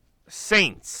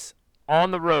 Saints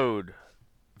on the road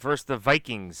versus the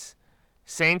Vikings.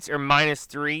 Saints are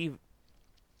 -3.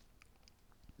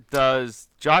 Does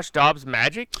Josh Dobbs'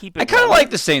 magic keep it? I kind of like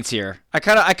the Saints here.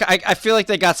 I feel like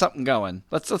they got something going.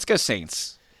 Let's go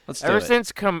Saints. Let's do it. Ever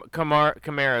since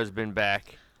Kamara's been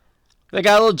back, they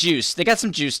got a little juice. They got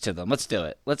some juice to them. Let's do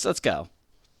it. Let's go.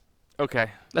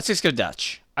 Okay. Let's just go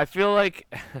Dutch. I feel like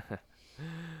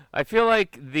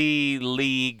the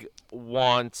league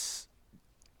wants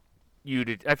you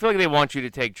to. I feel like they want you to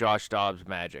take Josh Dobbs'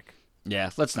 magic. Yeah,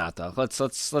 let's not though. Let's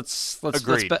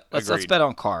Agreed. let's bet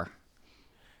on Carr.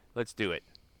 Let's do it.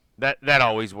 That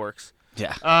always works.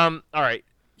 Yeah. All right.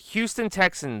 Houston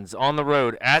Texans on the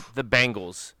road at the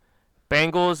Bengals.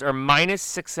 Bengals are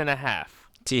 -6.5.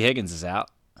 T. Higgins is out.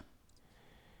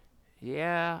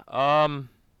 Yeah.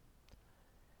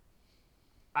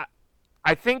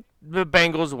 I think the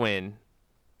Bengals win.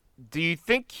 Do you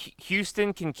think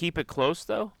Houston can keep it close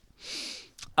though?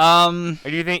 Or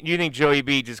do you think Joey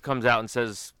B just comes out and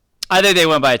says, I think they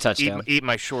win by a touchdown. Eat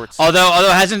my shorts. Although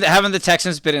haven't the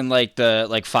Texans been in like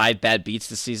 5 bad beats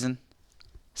this season?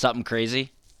 Something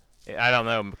crazy. I don't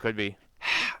know. Could be.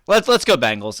 Let's go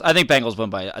Bengals. I think Bengals win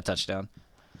by a touchdown.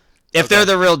 If they're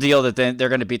the real deal, that they're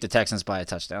going to beat the Texans by a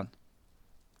touchdown.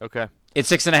 Okay.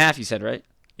 It's 6.5. You said, right?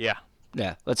 Yeah.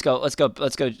 Yeah. Let's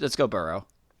go Burrow.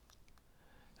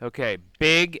 Okay.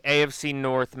 Big AFC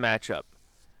North matchup.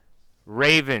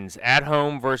 Ravens at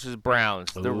home versus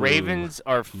Browns. The Ravens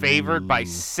are favored by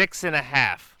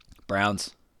 6.5.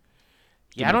 Browns.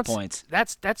 Yeah, I don't. Points.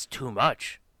 That's too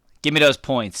much. Give me those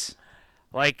points.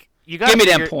 Like you got. Give me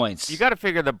them points. You got to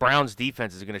figure the Browns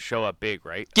defense is going to show up big,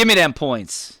 right? Give me them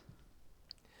points.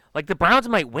 Like the Browns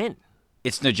might win.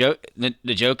 It's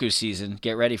Njoku season.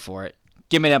 Get ready for it.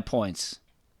 Give me them points.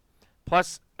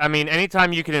 Plus, I mean,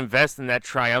 anytime you can invest in that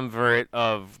triumvirate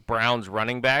of Browns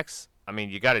running backs, I mean,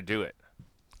 you got to do it.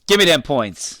 Give me them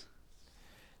points.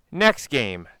 Next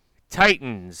game,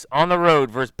 Titans on the road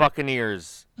versus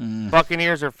Buccaneers.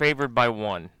 Buccaneers are favored by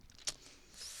 1.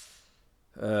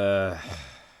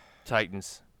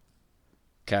 Titans.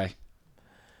 Okay.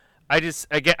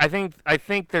 I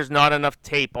think there's not enough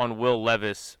tape on Will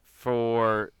Levis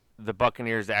for the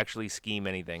Buccaneers to actually scheme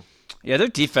anything. Yeah, their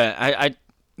defense.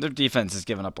 Their defense has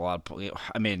given up a lot of.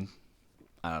 I mean,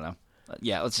 I don't know.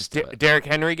 Yeah, let's just do it. Derrick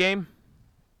Henry game.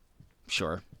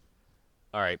 Sure.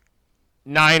 All right.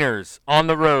 Niners on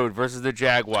the road versus the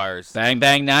Jaguars. Bang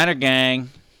bang Niner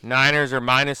gang. Niners are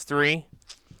 -3.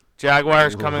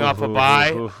 Jaguars coming off a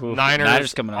bye.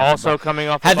 Niners coming off also coming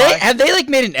off a bye. Have they like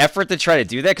made an effort to try to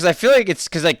do that? Because I feel like it's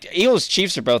because like Eagles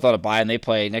Chiefs are both on a bye and they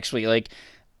play next week. Like,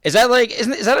 is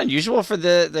that unusual for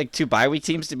the like 2 bye week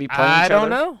teams to be playing each other? I don't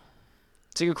know.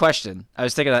 It's a good question. I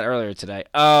was thinking that earlier today.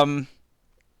 I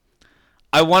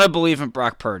want to believe in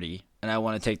Brock Purdy and I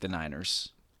want to take the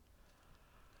Niners.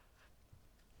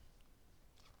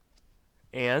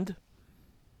 And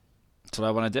that's what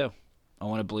I want to do. I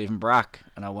want to believe in Brock,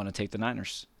 and I want to take the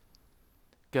Niners.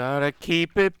 Gotta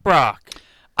keep it Brock.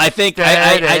 I think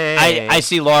I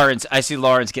see Lawrence. I see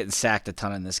Lawrence getting sacked a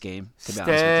ton in this game. To be honest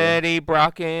with you. Steady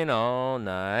Brocking all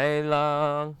night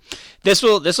long. This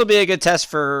will be a good test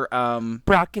for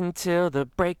Brocking till the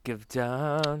break of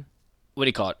dawn. What do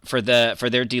you call it for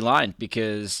their D line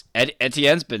because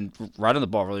Etienne's been running the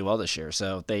ball really well this year.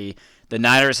 So the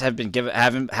Niners have been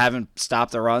haven't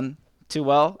stopped the run too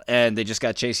well, and they just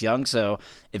got Chase Young. So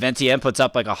if Etienne puts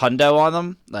up like a hundo on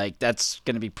them, like that's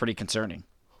going to be pretty concerning.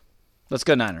 Let's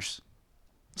go Niners.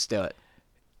 Let's do it.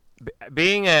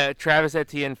 Being a Travis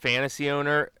Etienne fantasy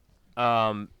owner,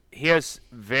 he has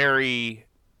very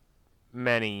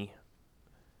many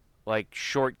like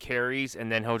short carries,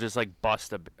 and then he'll just like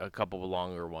bust a couple of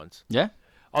longer ones. Yeah.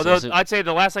 Although I'd say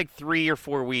the last like 3 or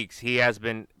 4 weeks, he has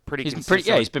been pretty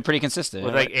consistent. He's been pretty consistent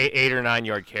with like 8 or 9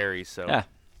 yard carries. So yeah.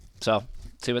 So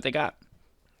see what they got.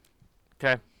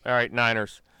 Okay. All right.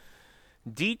 Niners.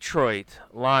 Detroit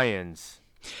Lions.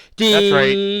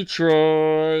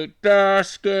 Detroit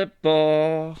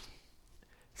basketball.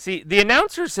 See, the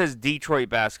announcer says Detroit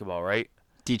basketball, right?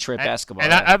 Detroit basketball.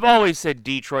 And I've always said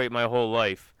Detroit my whole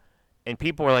life. And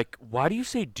people are like, why do you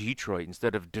say Detroit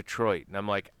instead of Detroit? And I'm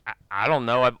like, I don't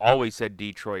know. I've always said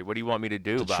Detroit. What do you want me to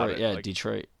do about it? Yeah, like,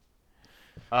 Detroit.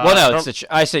 Well, no, it's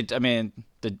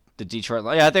the Detroit.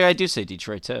 Yeah, I think I do say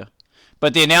Detroit too.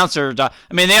 But the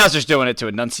announcer's doing it to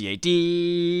enunciate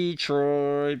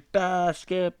Detroit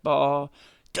basketball.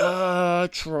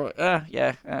 Detroit.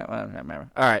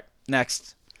 Whatever. All right,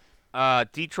 next.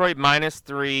 Detroit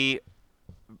 -3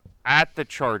 at the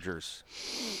Chargers.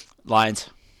 Lions.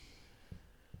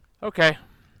 Okay.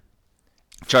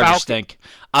 Chargers stink.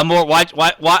 I'm more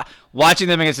watching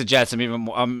them against the Jets. I'm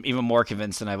even more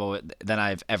convinced than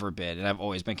I've ever been, and I've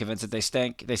always been convinced that they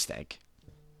stink. They stink.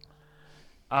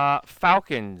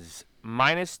 Falcons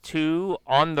 -2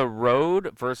 on the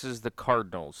road versus the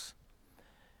Cardinals.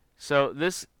 So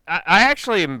this, I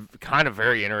actually am kind of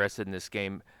very interested in this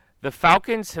game. The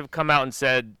Falcons have come out and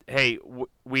said, "Hey,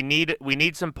 we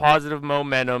need some positive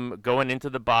momentum going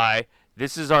into the bye.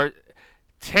 This is our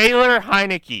Taylor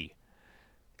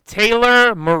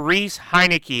Maurice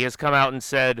Heineke has come out and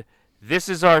said This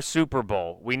is our Super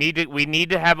Bowl. We need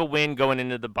to have a win going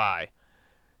into the bye.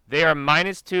 They are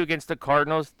 -2 against the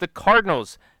Cardinals. The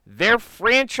Cardinals, their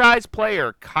franchise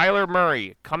player, Kyler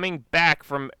Murray, coming back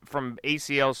from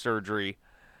ACL surgery.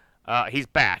 He's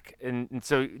back. And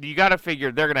so you got to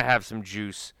figure they're going to have some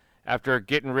juice after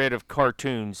getting rid of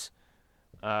cartoons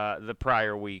the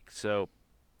prior week. So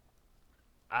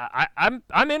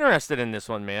I'm interested in this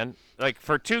one, man. Like,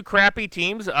 for two crappy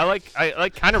teams, I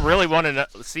kind of really want to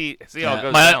see how it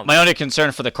goes down. My only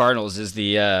concern for the Cardinals is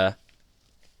the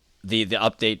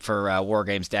update for War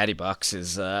Games Daddy Bucks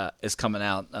is coming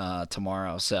out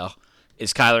tomorrow. So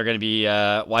is Kyler going to be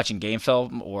watching game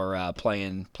film or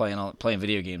playing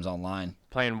video games online?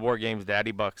 Playing War Games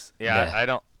Daddy Bucks. Yeah.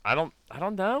 I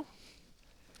don't know.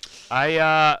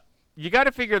 You got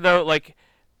to figure though, like.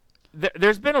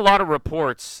 There's been a lot of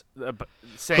reports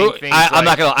saying things. I'm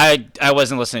not gonna. I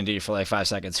wasn't listening to you for like 5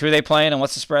 seconds. Who are they playing and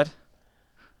what's the spread?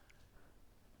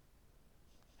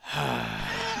 Who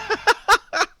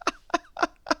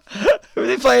are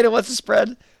they playing and what's the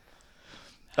spread?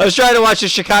 I was trying to watch the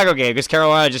Chicago game because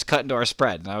Carolina just cut into our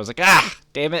spread, and I was like,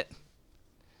 damn it.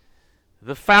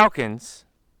 The Falcons.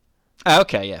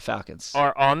 Okay, yeah, Falcons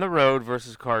are on the road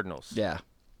versus Cardinals. Yeah.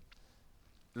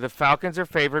 The Falcons are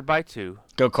favored by 2.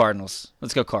 Go Cardinals.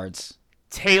 Let's go Cards.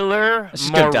 Taylor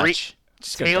Maurice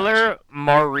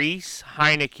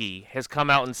Heineke has come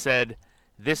out and said,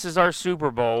 "This is our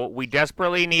Super Bowl. We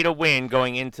desperately need a win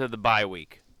going into the bye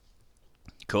week."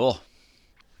 Cool.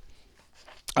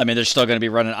 I mean, they're still going to be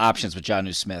running options with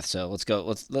Jonnu Smith, so let's go.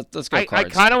 Let's go Cards. I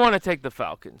kind of want to take the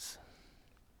Falcons.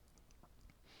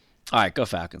 All right, go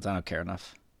Falcons. I don't care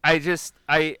enough.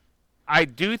 I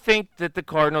do think that the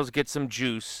Cardinals get some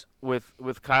juice with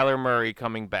Kyler Murray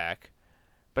coming back.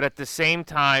 But at the same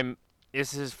time,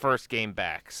 this is his first game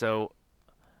back. So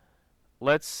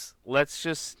let's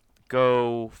just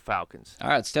go Falcons. All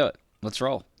right, let's do it. Let's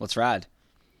roll. Let's ride.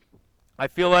 I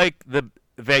feel like the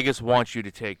Vegas wants you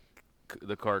to take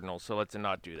the Cardinals, so let's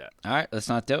not do that. All right, let's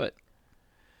not do it.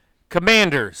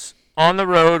 Commanders on the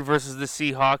road versus the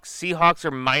Seahawks. Seahawks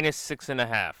are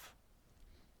 -6.5.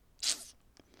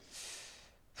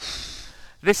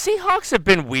 The Seahawks have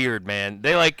been weird, man.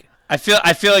 They like. I feel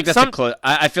like that's a close.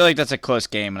 I feel like that's a close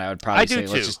game, and I would probably say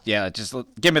too. Let's just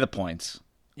give me the points.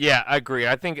 Yeah, I agree.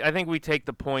 I think we take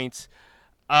the points.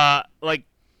 Like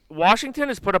Washington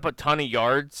has put up a ton of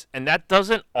yards, and that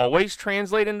doesn't always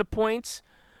translate into points.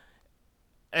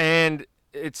 And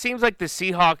it seems like the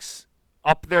Seahawks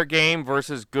up their game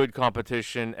versus good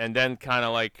competition, and then kind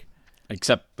of like.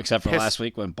 Except for last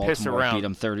week when Baltimore beat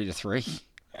them 30-3.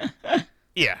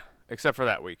 Yeah. Except for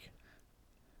that week.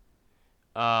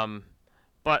 But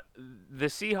the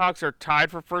Seahawks are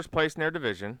tied for first place in their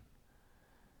division.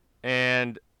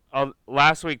 And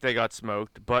last week they got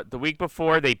smoked. But the week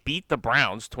before they beat the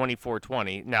Browns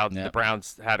 24-20. Now the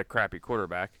Browns had a crappy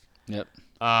quarterback. Yep.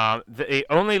 They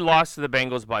only lost to the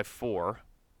Bengals by 4.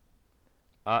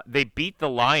 They beat the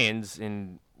Lions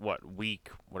in, week,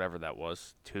 whatever that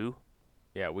was, 2?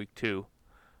 Yeah, week 2.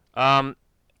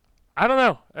 I don't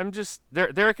know.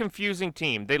 They're a confusing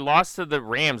team. They lost to the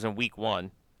Rams in week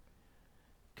 1.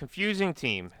 Confusing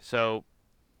team. So,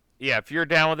 yeah, if you're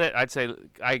down with it, I'd say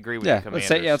I agree with the Commanders.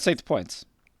 Let's take the points.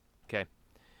 Okay.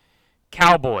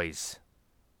 Cowboys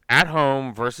at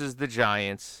home versus the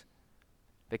Giants.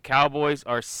 The Cowboys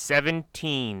are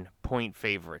 17-point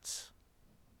favorites.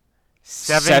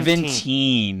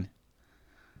 17.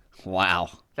 Wow.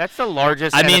 That's the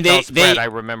largest NFL spread I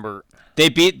remember. They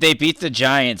beat the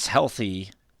Giants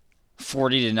healthy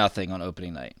 40-0 on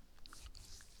opening night.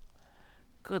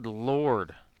 Good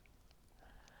Lord.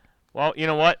 Well, you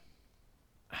know what?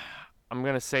 I'm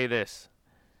going to say this.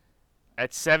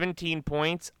 At 17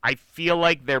 points, I feel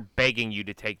like they're begging you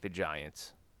to take the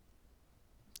Giants.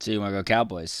 So you want to go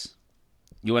Cowboys?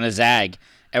 You want to zag?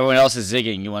 Everyone else is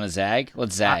zigging. You want to zag?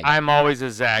 Let's zag. I'm always a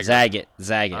zagger.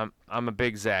 Zag it. I'm a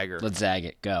big zagger. Let's zag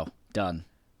it. Go. Done.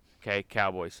 Okay,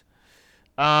 Cowboys.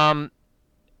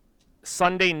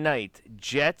 Sunday night,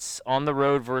 Jets on the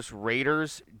road versus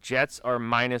Raiders. Jets are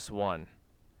 -1.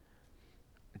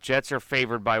 Jets are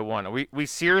favored by 1. We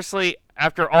seriously,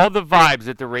 after all the vibes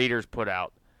that the Raiders put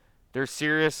out, they're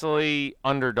seriously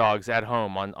underdogs at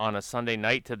home on a Sunday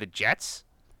night to the Jets?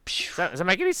 Does that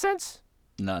make any sense?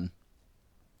 None.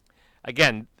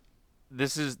 Again,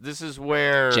 this is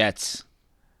where Jets.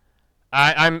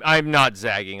 I'm not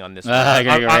zagging on this one. I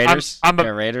gotta go Raiders.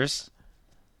 Raiders.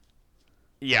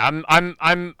 Yeah,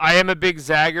 I am a big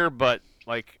zagger, but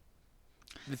like,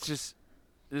 this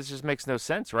just makes no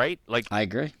sense, right? Like, I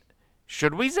agree.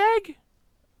 Should we zag,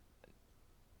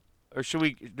 or do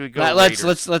we go?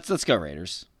 Let's go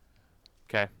Raiders.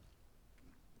 Okay.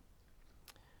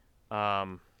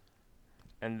 And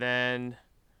then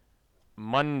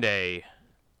Monday,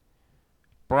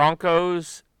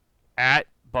 Broncos at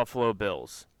Buffalo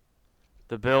Bills.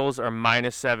 The Bills are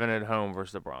 -7 at home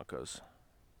versus the Broncos.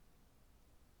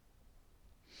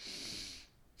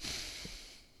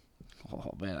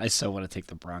 Oh man, I so want to take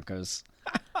the Broncos.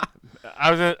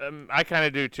 I kind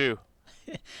of do too.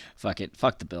 Fuck it.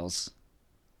 Fuck the Bills.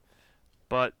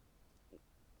 But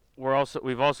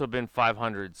we've also been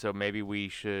 500, so maybe we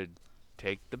should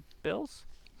take the Bills.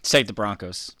 Let's take the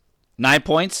Broncos. 9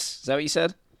 points? Is that what you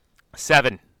said?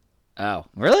 7. Oh,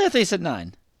 really? I thought you said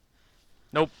 9.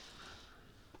 Nope.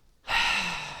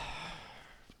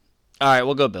 All right,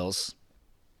 we'll go Bills.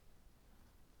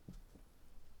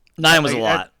 9 was a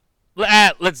lot.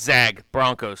 Let's zag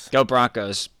Broncos. Go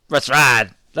Broncos. Let's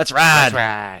ride. Let's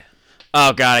ride.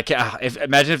 Oh God, I can't.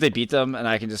 Imagine if they beat them, and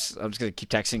I'm just gonna keep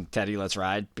texting Teddy, "Let's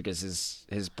ride," because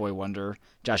his boy wonder,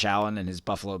 Josh Allen, and his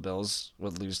Buffalo Bills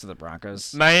would lose to the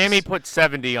Broncos. Miami put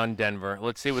 70 on Denver.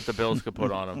 Let's see what the Bills could put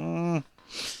on them.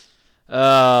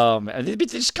 They're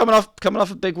just coming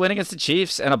off a big win against the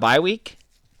Chiefs and a bye week.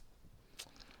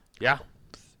 Yeah.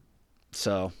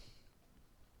 So.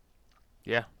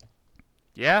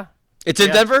 Yeah. It's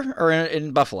in Denver or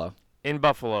in Buffalo? In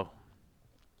Buffalo.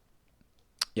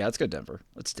 Yeah, let's go Denver.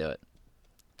 Let's do it.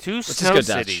 Two snow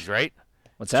cities, right?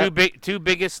 What's that? Two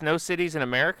biggest snow cities in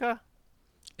America?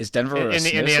 Is Denver in the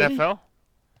city? NFL?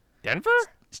 Denver?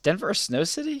 Is Denver a snow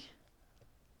city?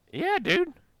 Yeah,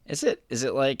 dude. Is it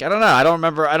like, I don't know. I don't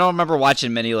remember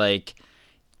watching many like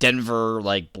Denver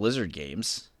like Blizzard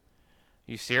games.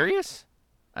 You serious?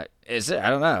 Is it? I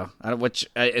don't know.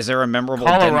 Is there a memorable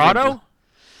Colorado? Denver?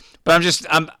 But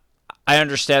I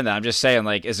understand that. I'm just saying,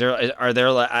 like, are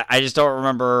there like, I just don't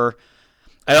remember.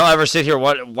 I don't ever sit here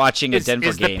watching a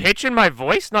Denver game. Is the pitch in my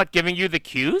voice not giving you the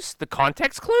cues, the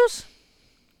context clues?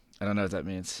 I don't know what that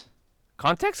means.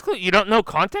 Context clue? You don't know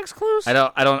context clues? I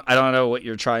don't know what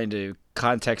you're trying to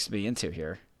context me into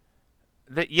here.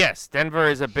 Yes, Denver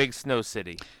is a big snow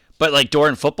city. But like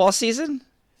during football season?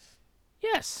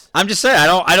 Yes. I'm just saying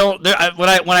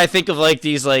when I think of like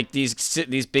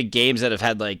these big games that have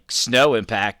had like snow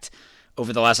impact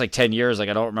over the last like 10 years, like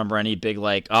I don't remember any big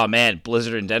like, oh man,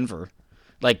 blizzard in Denver.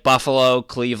 Like Buffalo,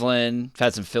 Cleveland, I've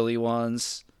had some Philly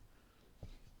ones.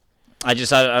 I don't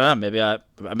know, maybe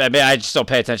I just don't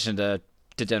pay attention to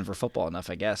Denver football enough,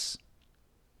 I guess.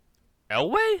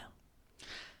 Elway?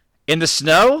 In the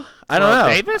snow? I don't know.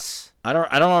 Davis? I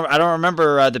don't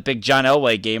remember the big John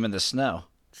Elway game in the snow.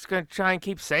 Just gonna try and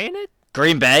keep saying it?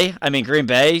 Green Bay,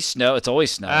 snow. It's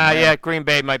always snow. Yeah, Green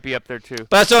Bay might be up there too. But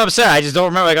that's what I'm saying. I just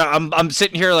don't remember. Like I'm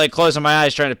sitting here like closing my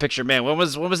eyes trying to picture. Man, when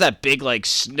was that big like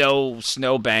snow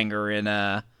banger in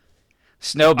Denver?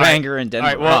 All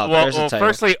right. Well,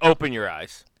 firstly, open your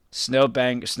eyes. Snow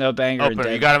banger in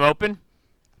Denver. You got them open?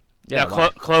 Yeah. Now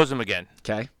close them again.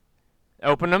 Okay.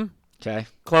 Open them. Okay.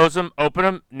 Close them. Open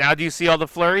them. Now do you see all the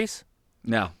flurries?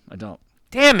 No, I don't.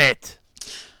 Damn it.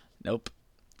 Nope.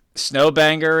 Snow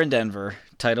banger in Denver.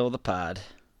 Title of the pod.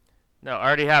 No, I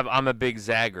already have. I'm a big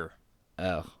Zagger.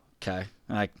 Oh, okay.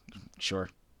 Sure.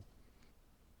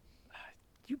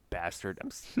 You bastard.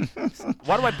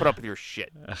 Why do I put up with your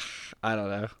shit? I don't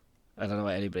know. I don't know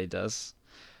what anybody does.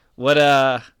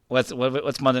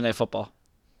 What's Monday Night Football?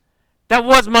 That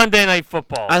was Monday Night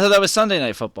Football. I thought that was Sunday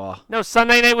Night Football. No,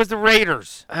 Sunday night was the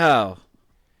Raiders. Oh.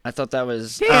 I thought that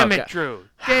was... Damn it, Drew.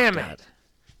 Damn it.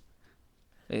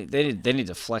 They need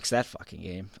to flex that fucking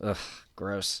game. Ugh,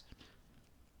 gross.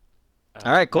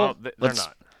 All right, cool. Well, they're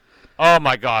not. Oh,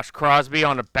 my gosh. Crosby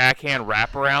on a backhand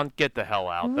wraparound? Get the hell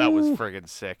out. That was friggin'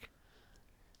 sick.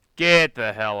 Get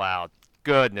the hell out.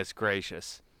 Goodness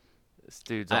gracious. This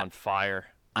dude's on fire.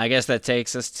 I guess that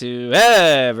takes us to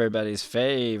everybody's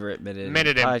favorite minute in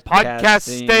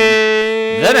podcasting.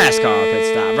 The NASCAR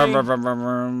pit stop. Vroom, vroom, vroom, vroom,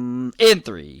 vroom. In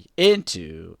 3, in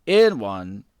 2, in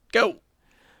 1, go.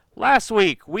 Last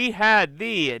week, we had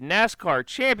the NASCAR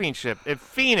Championship at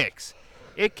Phoenix.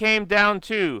 It came down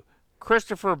to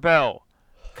Christopher Bell,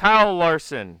 Kyle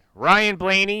Larson, Ryan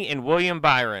Blaney, and William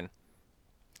Byron.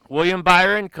 William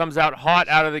Byron comes out hot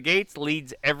out of the gates,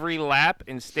 leads every lap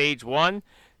in Stage 1.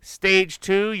 Stage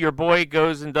 2, your boy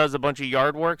goes and does a bunch of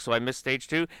yard work, so I missed Stage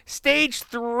 2. Stage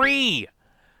 3,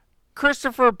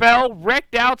 Christopher Bell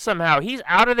wrecked out somehow. He's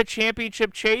out of the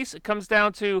championship chase. It comes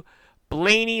down to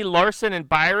Blaney, Larson, and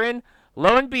Byron.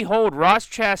 Lo and behold, Ross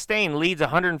Chastain leads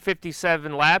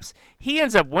 157 laps. He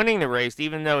ends up winning the race,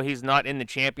 even though he's not in the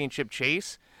championship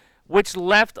chase, which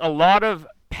left a lot of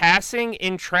passing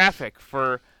in traffic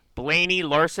for Blaney,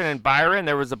 Larson, and Byron.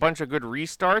 There was a bunch of good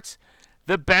restarts.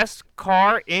 The best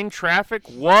car in traffic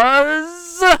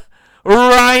was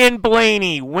Ryan Ryan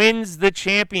Blaney wins the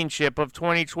championship of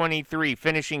 2023,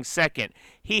 finishing second.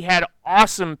 He had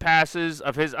awesome passes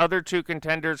of his other two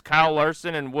contenders, Kyle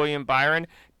Larson and William Byron,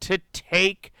 to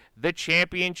take the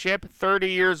championship.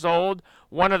 30 years old,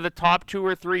 one of the top 2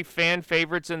 or 3 fan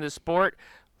favorites in the sport.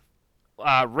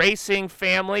 Racing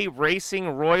family, racing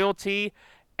royalty.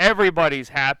 Everybody's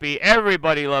happy.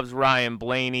 Everybody loves Ryan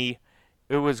Blaney.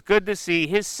 It was good to see.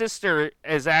 His sister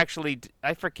is actually,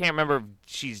 I can't remember if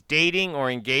she's dating or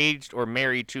engaged or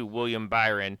married to William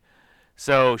Byron.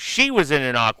 So she was in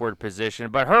an awkward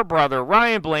position. But her brother,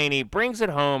 Ryan Blaney, brings it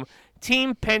home.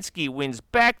 Team Penske wins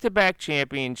back-to-back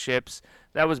championships.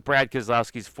 That was Brad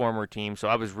Keselowski's former team, so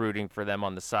I was rooting for them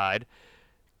on the side.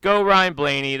 Go Ryan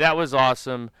Blaney. That was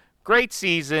awesome. Great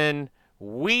season.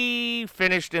 We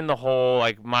finished in the hole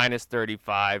like minus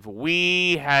 35.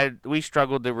 We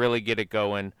struggled to really get it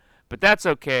going, but that's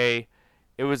okay.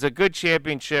 It was a good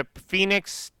championship.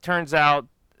 Phoenix turns out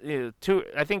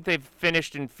I think they've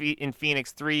finished in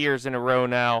Phoenix 3 years in a row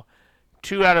now.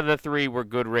 2 out of the 3 were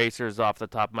good racers off the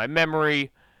top of my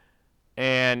memory.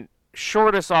 And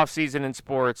shortest off season in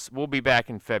sports. We'll be back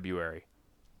in February.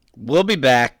 We'll be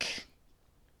back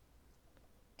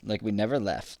like we never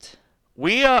left.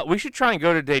 We should try and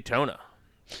go to Daytona.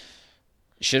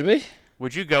 Should we?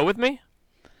 Would you go with me?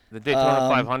 The Daytona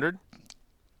 500?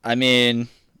 I mean,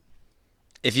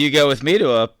 if you go with me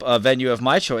to a venue of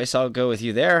my choice, I'll go with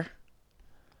you there.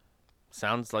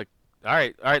 Sounds like all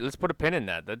right. Let's put a pin in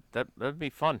that. That'd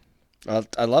be fun.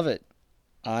 I love it.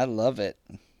 I love it.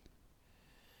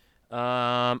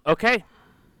 Okay.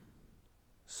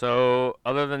 So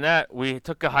other than that, we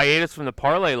took a hiatus from the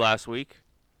parlay last week.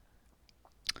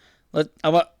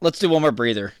 Let's do one more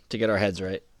breather to get our heads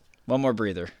right. One more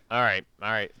breather. All right.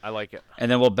 I like it. And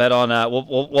then we'll bet on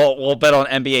we'll bet on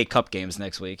NBA Cup games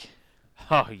next week.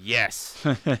 Oh yes.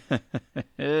 So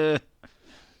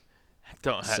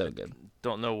good.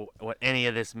 Don't know what any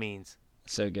of this means.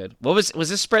 So good. What was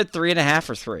this spread 3.5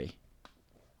 or 3?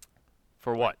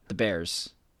 For what? The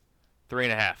Bears.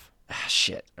 3.5. Ah,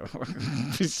 shit.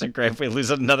 It'd be so great if we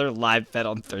lose another live bet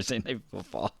on Thursday Night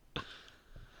Football.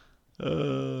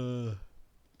 They're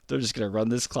just gonna run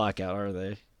this clock out, are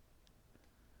they?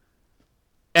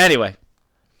 Anyway,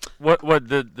 what would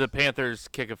the Panthers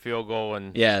kick a field goal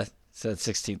and? Yeah, so it's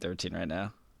 16-13 right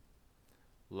now.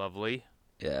 Lovely.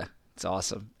 Yeah, it's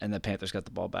awesome, and the Panthers got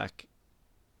the ball back.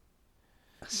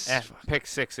 Pick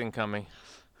 6 incoming.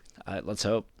 Let's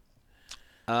hope.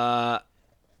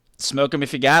 Smoke them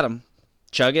if you got them.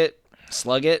 Chug it,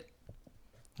 slug it.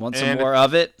 Want some more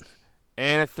of it?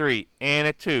 And a 3, and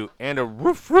a 2, and a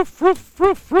roof.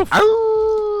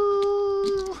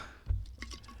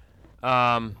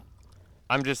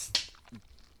 I'm just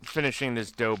finishing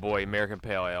this Doughboy American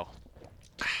Pale Ale.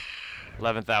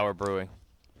 11th Hour Brewing.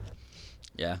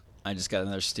 Yeah, I just got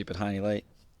another stupid Heineke Light.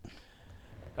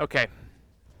 Okay.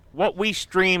 What we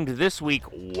streamed this week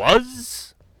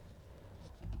was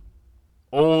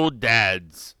Old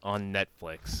Dads on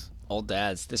Netflix. Old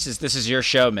Dads. This is your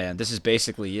show, man. This is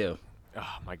basically you.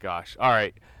 Oh my gosh. All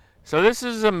right. So this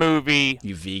is a movie.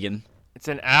 You vegan. It's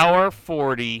an hour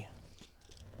 40-ish,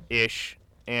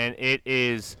 and it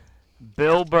is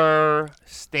Bill Burr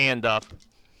stand-up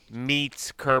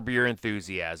meets Curb Your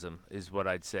Enthusiasm, is what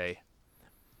I'd say.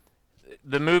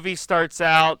 The movie starts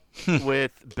out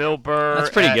with Bill Burr. That's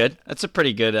pretty good. That's a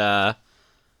pretty good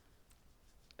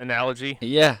analogy.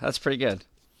 Yeah, that's pretty good.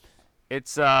 It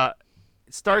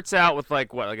starts out with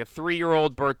like a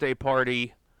 3-year-old birthday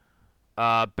party.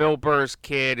 Bill Burr's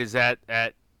kid is at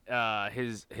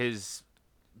his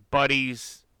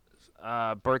buddy's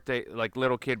birthday, like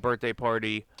little kid birthday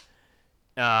party.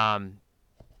 And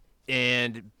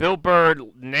Bill Burr,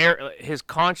 his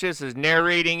conscience is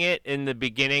narrating it in the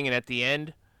beginning and at the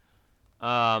end.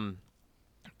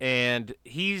 And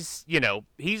he's an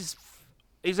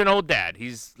old dad.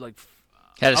 He's like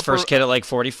had his first kid at like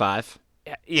 45.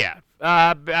 Yeah,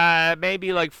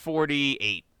 maybe like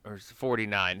 48 or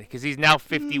 49 because he's now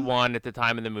 51 at the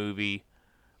time of the movie.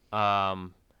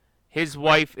 His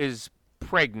wife is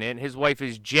pregnant. His wife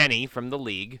is Jenny from the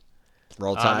league.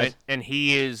 Roll Tide. And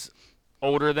he is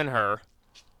older than her.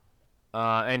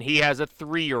 And he has a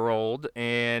 3-year-old,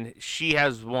 and she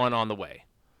has one on the way.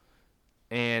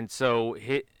 And so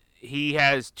he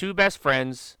has 2 best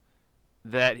friends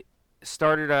that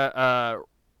started a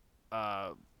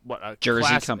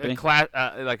jersey company,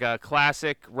 like a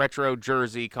classic retro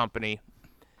jersey company.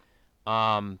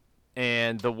 And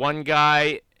the one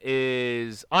guy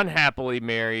is unhappily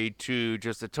married to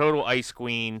just a total ice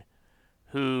queen,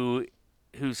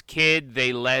 whose kid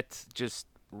they let just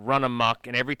run amok,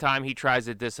 and every time he tries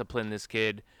to discipline this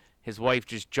kid, his wife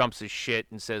just jumps his shit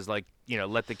and says, like,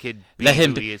 let the kid be Let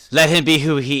him who he is. let him be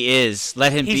who he is.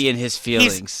 Let him be in his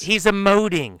feelings. He's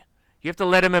emoting. You have to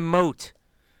let him emote.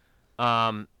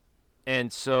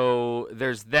 And so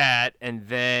there's that, and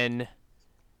then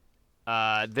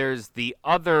there's the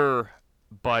other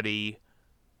buddy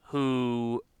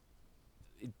who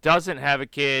doesn't have a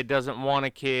kid, doesn't want a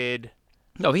kid.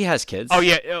 No, he has kids. Oh,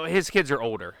 yeah, his kids are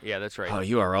older. Yeah, that's right. Oh,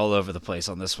 you are all over the place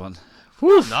on this one.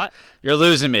 Whew. Not. You're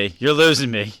losing me.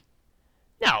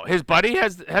 No, his buddy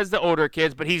has the older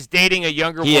kids, but he's dating a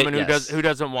younger woman who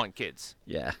doesn't want kids.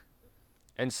 Yeah.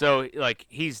 And so, like,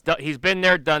 he's been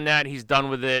there, done that. He's done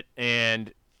with it,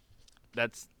 and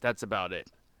that's about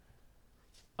it.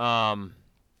 Evgeny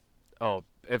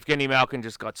Malkin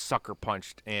just got sucker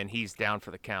punched, and he's down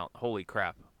for the count. Holy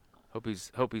crap! Hope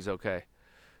he's okay.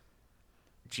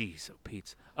 Jeez, oh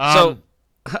Pete's.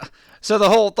 So the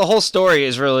whole story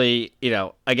is really,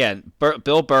 again,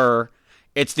 Bill Burr.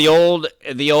 It's the old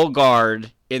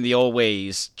guard in the old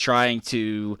ways, trying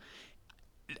to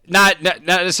not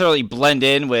necessarily blend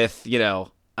in with,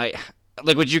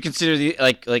 would you consider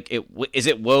is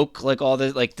it woke, like all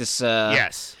the, like this?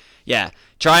 Yes. Yeah.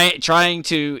 Trying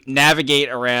to navigate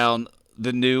around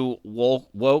the new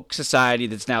woke society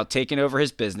that's now taken over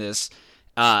his business.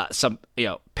 Some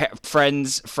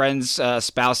friends,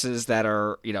 spouses that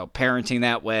are parenting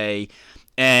that way,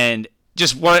 and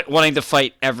just wanting to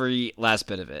fight every last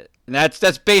bit of it. And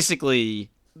that's basically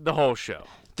the whole show.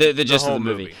 The gist of the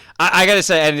movie. I gotta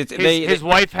say, and his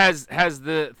wife has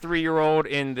the 3-year-old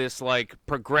in this, like,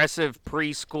 progressive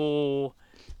preschool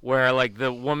where, like,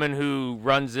 the woman who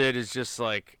runs it is just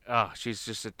like, she's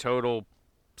just a total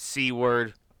C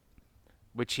word,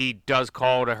 which he does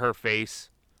call to her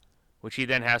face, which he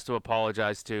then has to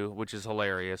apologize to, which is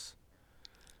hilarious.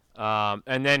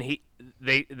 And then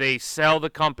they sell the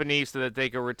company so that they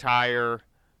can retire,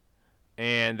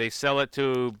 and they sell it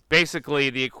to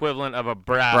basically the equivalent of a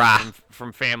brah.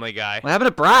 From Family Guy. What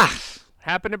happened to brah?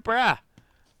 Happened to brah.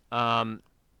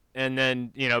 And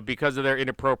then, because of their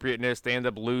inappropriateness, they end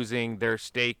up losing their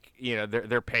stake,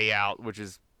 their payout, which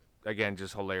is, again,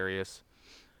 just hilarious.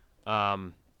 Yeah,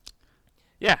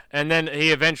 and then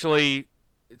he eventually,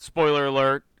 spoiler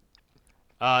alert,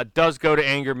 does go to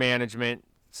anger management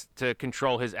to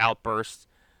control his outbursts.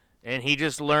 And he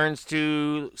just learns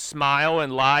to smile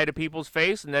and lie to people's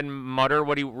face and then mutter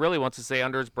what he really wants to say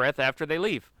under his breath after they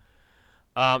leave.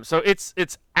 So it's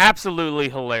absolutely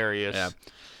hilarious.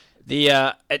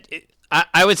 Yeah.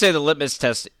 I would say the litmus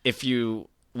test, if you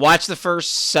watch the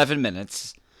first 7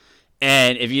 minutes,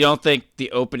 and if you don't think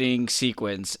the opening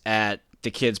sequence at the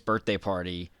kid's birthday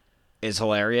party is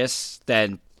hilarious,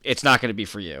 then it's not going to be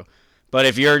for you. But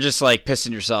if you're just, like,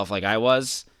 pissing yourself like I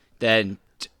was, then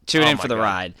tune in for the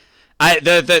ride.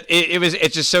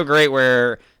 It's just so great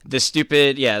where the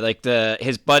stupid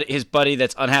his buddy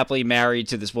that's unhappily married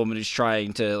to this woman who's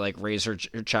trying to, like, raise her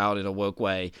child in a woke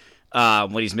way,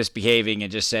 when he's misbehaving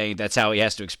and just saying that's how he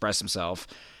has to express himself,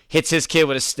 hits his kid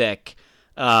with a stick.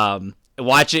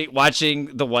 Watching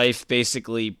the wife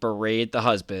basically berate the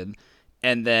husband,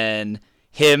 and then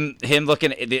him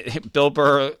looking at Bill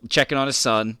Burr checking on his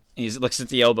son. He looks at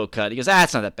the elbow cut. He goes,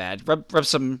 it's not that bad. Rub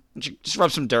some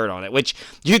dirt on it, which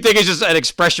you think is just an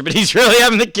expression, but he's really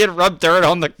having the kid rub dirt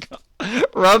on the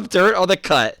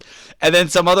cut. And then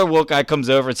some other woke guy comes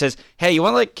over and says, hey, you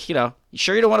want, you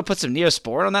sure you don't want to put some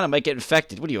Neosporin on that? I might get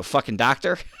infected. What are you, a fucking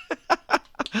doctor?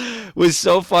 Was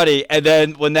so funny. And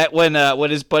then when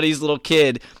his buddy's little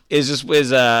kid is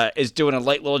doing a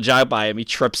light little jog by him, he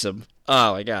trips him.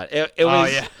 Oh my god!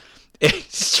 It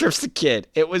trips the kid.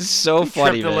 It was so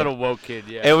funny. Tripped the little woke kid.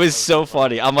 Yeah. It was so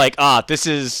funny. I'm like,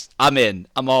 I'm in.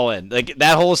 I'm all in. Like,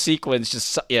 that whole sequence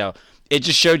just it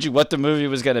just showed you what the movie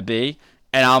was gonna be,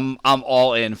 and I'm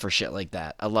all in for shit like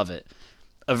that. I love it.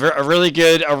 A really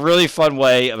good, a really fun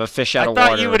way of a fish out of water. I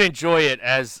thought you would enjoy it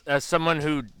as someone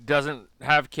who doesn't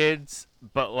have kids,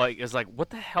 but is like,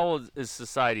 what the hell is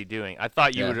society doing? I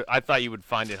thought you would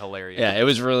find it hilarious. Yeah, it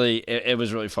was really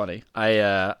funny.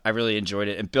 I really enjoyed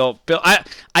it. And Bill, I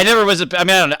never was I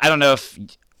don't know if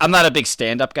I'm not a big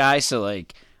stand-up guy, so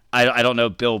like I don't know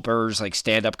Bill Burr's like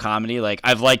stand-up comedy. Like,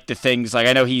 I've liked the things, like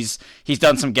I know he's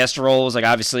done some guest roles. Like,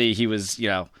 obviously he was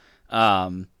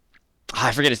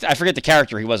I forget the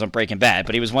character he was on Breaking Bad,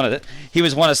 but he was one of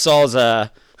Saul's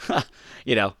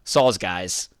Saul's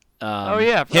guys. Him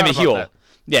and Huel.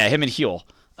 Yeah, him and Huel.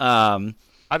 I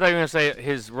thought you were going to say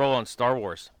his role on Star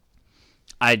Wars.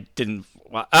 I didn't.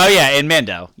 Oh yeah, in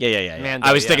Mando. Yeah. Mando,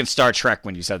 I was thinking Star Trek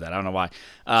when you said that. I don't know why.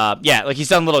 Like, he's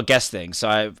done little guest things.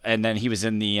 And then he was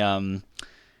in the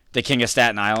King of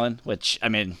Staten Island, which, I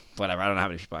mean, whatever. I don't know how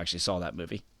many people actually saw that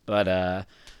movie, but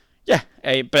Yeah,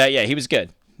 he was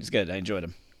good. He's good. I enjoyed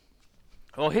him.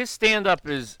 Well, his stand-up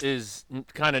is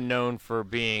kind of known for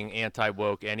being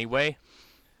anti-woke anyway.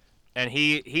 And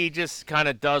he just kind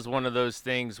of does one of those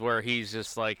things where he's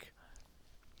just like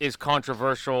is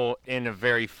controversial in a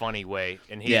very funny way,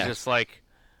 and he's just like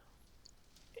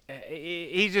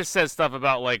he just says stuff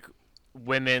about like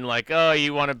women, like, oh,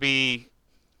 you want to be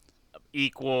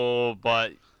equal,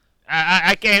 but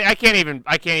I can't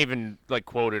even like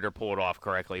quote it or pull it off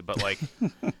correctly, but like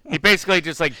he basically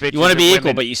just like bitches. You want to be at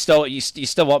equal, women. but you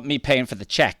still want me paying for the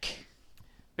check.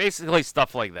 Basically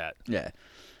stuff like that. Yeah.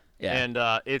 Yeah. And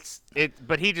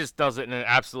but he just does it in an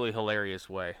absolutely hilarious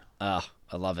way. Oh,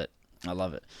 I love it. I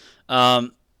love it. I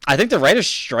think the writer's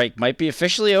strike might be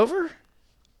officially over.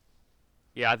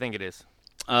 Yeah, I think it is.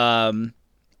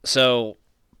 So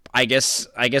I guess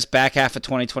back half of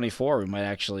 2024 we might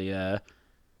actually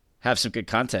have some good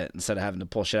content instead of having to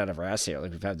pull shit out of our ass here like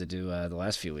we've had to do the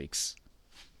last few weeks.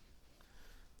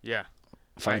 Yeah.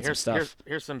 Find some stuff.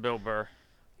 Here's some Bill Burr.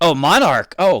 Oh,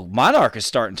 Monarch. Oh, Monarch is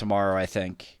starting tomorrow, I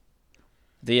think.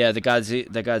 The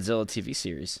Godzilla TV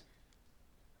series.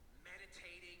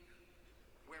 Meditating,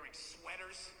 wearing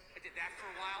sweaters. I did that for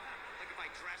a while. Like if I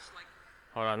dress like.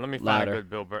 Hold on, let me find Louder. a good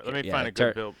Bill Burr. Let me find a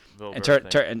good Bill Burr. And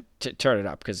thing. turn it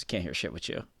up because I can't hear shit with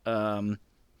you.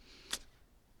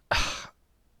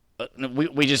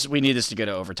 We need this to go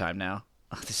to overtime now.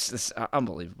 This is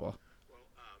unbelievable.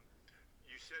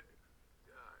 You said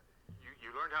you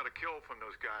learned how to kill from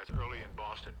those guys early in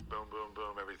Boston. Boom, boom,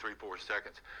 boom, every 3-4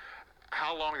 seconds.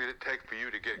 How long did it take for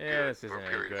you to get good This for a isn't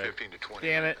period any of good. 15 to 20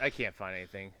 Damn minutes? it, I can't find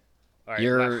anything. All right,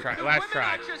 You're- last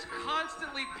try. Women are just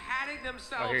constantly patting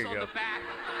themselves here you on go. the back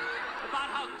about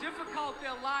how difficult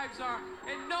their lives are,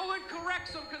 and no one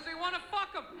corrects them because they want to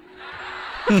fuck them.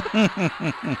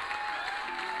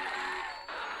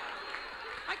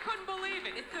 I couldn't believe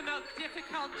it. It's the most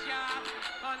difficult job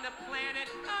on the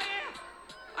planet. Oh, yeah.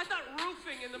 I thought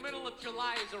roofing in the middle of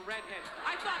July is a redhead.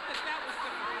 I thought that was the...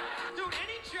 Dude,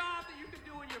 any job that you can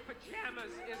do in your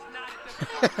pajamas is not a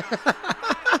difficult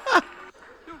job.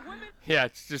 Dude, women... Yeah,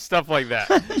 it's just stuff like that.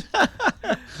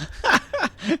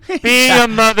 Being a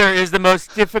mother is the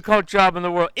most difficult job in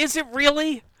the world. Is it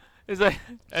really? Is like,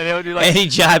 and they would do like Any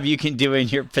job you can do in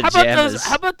your pajamas.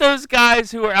 How about those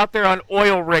guys who are out there on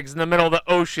oil rigs in the middle of the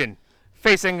ocean,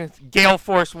 facing gale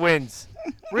force winds?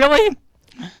 Really?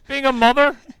 Being a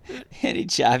mother? Any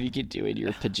job you can do in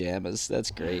your pajamas.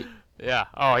 That's great. Yeah.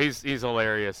 Oh, he's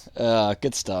hilarious.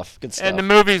 Good stuff. Good stuff. And the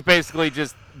movie's basically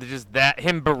just that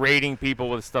him berating people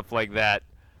with stuff like that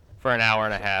for an hour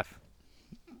and a half,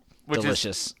 which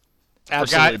delicious. is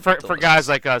Absolutely for delicious. guys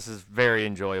like us is very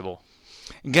enjoyable.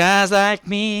 Guys like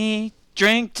me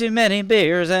drink too many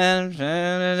beers and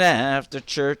after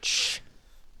church.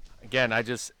 Again, I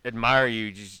just admire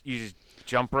you. You just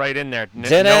jump right in there,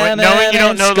 knowing you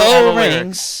don't know all the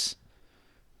lyrics.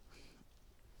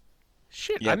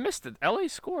 Shit, Yep. I missed it. LA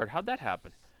scored. How'd that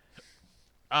happen?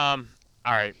 All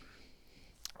right.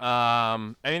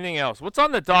 Anything else? What's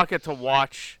on the docket to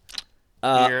watch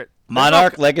here?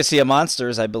 Monarch Legacy of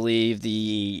Monsters, I believe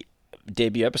the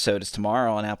debut episode is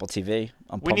tomorrow on Apple TV.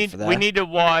 I'm pumped for that. We need to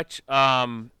watch.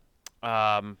 No,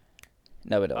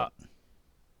 we don't.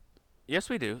 Yes,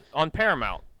 we do on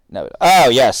Paramount. No. Oh,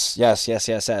 yes.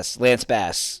 Lance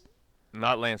Bass.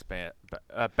 Not Lance Bass.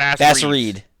 Bass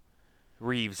Reed.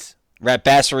 Reeves. Right,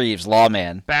 Bass Reeves,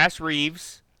 Lawman. Bass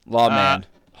Reeves. Lawman.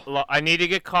 I need to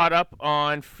get caught up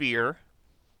on Fear.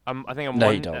 I think I'm No,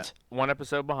 you don't. one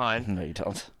episode behind. No, you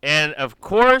don't. And, of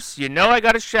course, I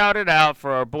got to shout it out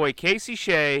for our boy Casey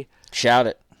Shea. Shout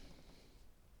it.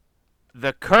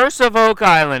 The Curse of Oak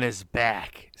Island is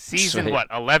back. Season, Sweet.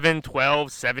 11,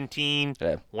 12, 17,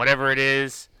 Yeah. whatever it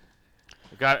is.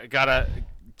 Gotta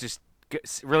just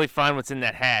really find what's in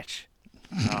that hatch.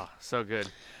 Oh, so good.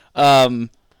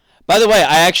 By the way,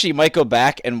 I actually might go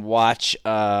back and watch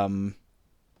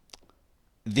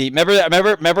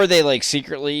remember they like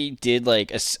secretly did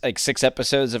like 6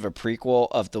 episodes of a prequel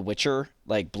of The Witcher,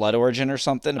 like Blood Origin or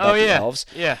something about the elves.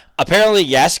 Yeah. Apparently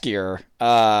Jaskier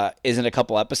is in a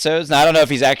couple episodes. Now I don't know if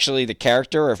he's actually the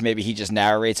character or if maybe he just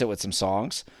narrates it with some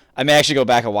songs. I may actually go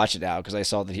back and watch it now because I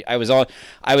saw that I was on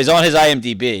his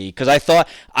IMDb because I thought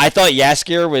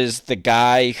Jaskier was the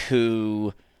guy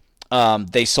who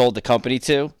they sold the company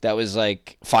to that was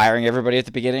like firing everybody at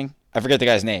the beginning. I forget the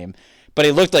guy's name, but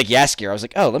he looked like Jaskier. I was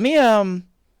like, oh, let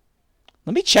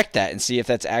me check that and see if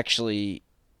that's actually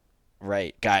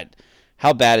right. God,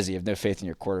 how bad is he? You have no faith in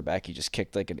your quarterback. He just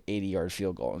kicked like an 80-yard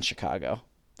field goal in Chicago.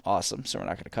 Awesome. So we're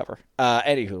not going to cover.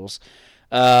 Anywho's.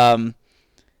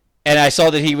 And I saw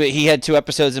that he had 2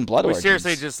 episodes in Blood We Origins.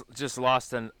 seriously just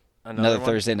lost Another one?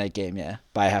 Thursday night game, yeah,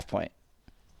 by a half point.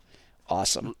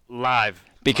 Awesome. Live.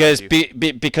 Because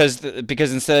because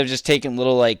instead of just taking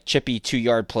little like chippy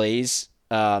 2-yard plays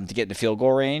to get into field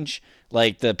goal range,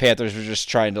 like the Panthers were just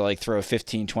trying to like throw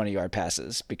 15, 20-yard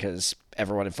passes because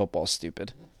everyone in football is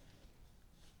stupid.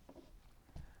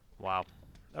 Wow.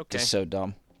 Okay. Just so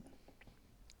dumb.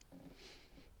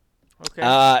 Okay.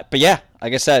 But yeah,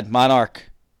 like I said, Monarch,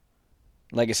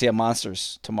 Legacy of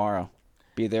Monsters tomorrow.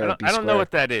 Be there. I don't know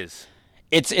what that is.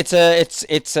 It's like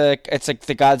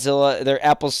the Godzilla. Their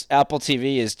Apple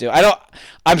TV is doing.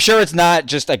 I'm sure it's not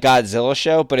just a Godzilla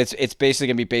show, but it's basically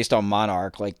gonna be based on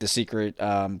Monarch, like the secret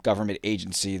government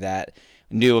agency that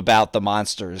knew about the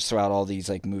monsters throughout all these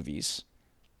like movies.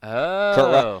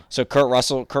 Oh. Kurt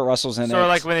Russell's in it. Sort of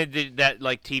like when they did that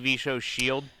like TV show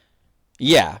Shield.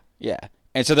 Yeah.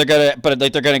 And so they're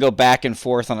gonna go back and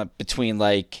forth on it between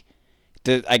like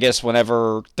I guess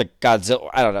whenever the Godzilla,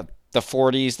 I don't know, the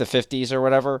 40s, the 50s, or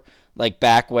whatever, like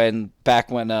back when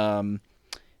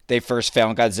they first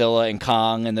found Godzilla and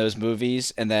Kong in those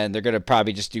movies, and then they're gonna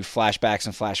probably just do flashbacks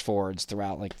and flash forwards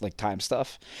throughout like time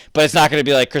stuff. But it's not gonna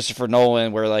be like Christopher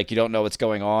Nolan where like you don't know what's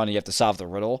going on and you have to solve the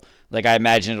riddle. Like I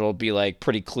imagine it'll be like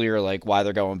pretty clear like why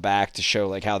they're going back to show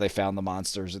like how they found the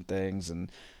monsters and things. And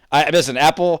listen,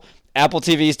 Apple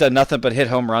TV's done nothing but hit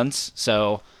home runs,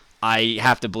 so I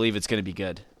have to believe it's gonna be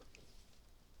good.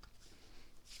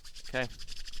 Okay.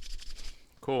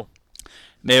 Cool.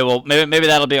 Maybe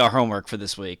that'll be our homework for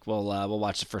this week. We'll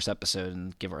watch the first episode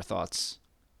and give our thoughts.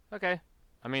 Okay.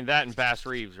 I mean that and Bass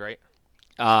Reeves, right?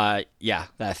 Yeah,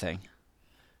 that thing.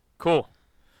 Cool.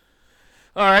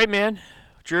 All right, man.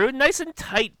 Drew, nice and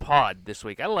tight pod this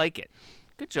week. I like it.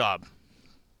 Good job.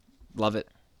 Love it.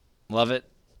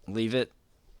 Leave it.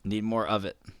 Need more of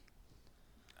it.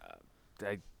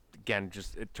 Again,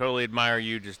 just totally admire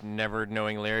you just never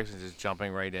knowing lyrics and just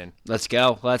jumping right in. Let's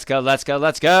go. All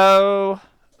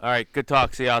right, good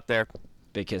talk. See you out there.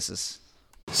 Big kisses.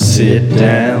 Sit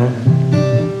down,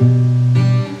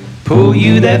 pull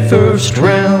you that first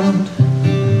round.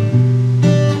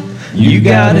 You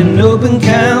got an open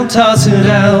count, toss it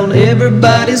out.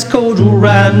 Everybody's cordial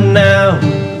right now.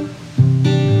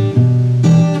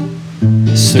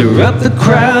 Stir up the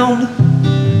crowd,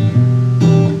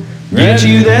 get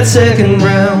you that second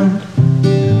round.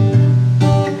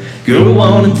 Go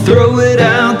on and throw it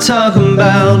out, talking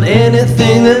about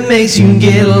anything that makes you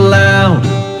get loud.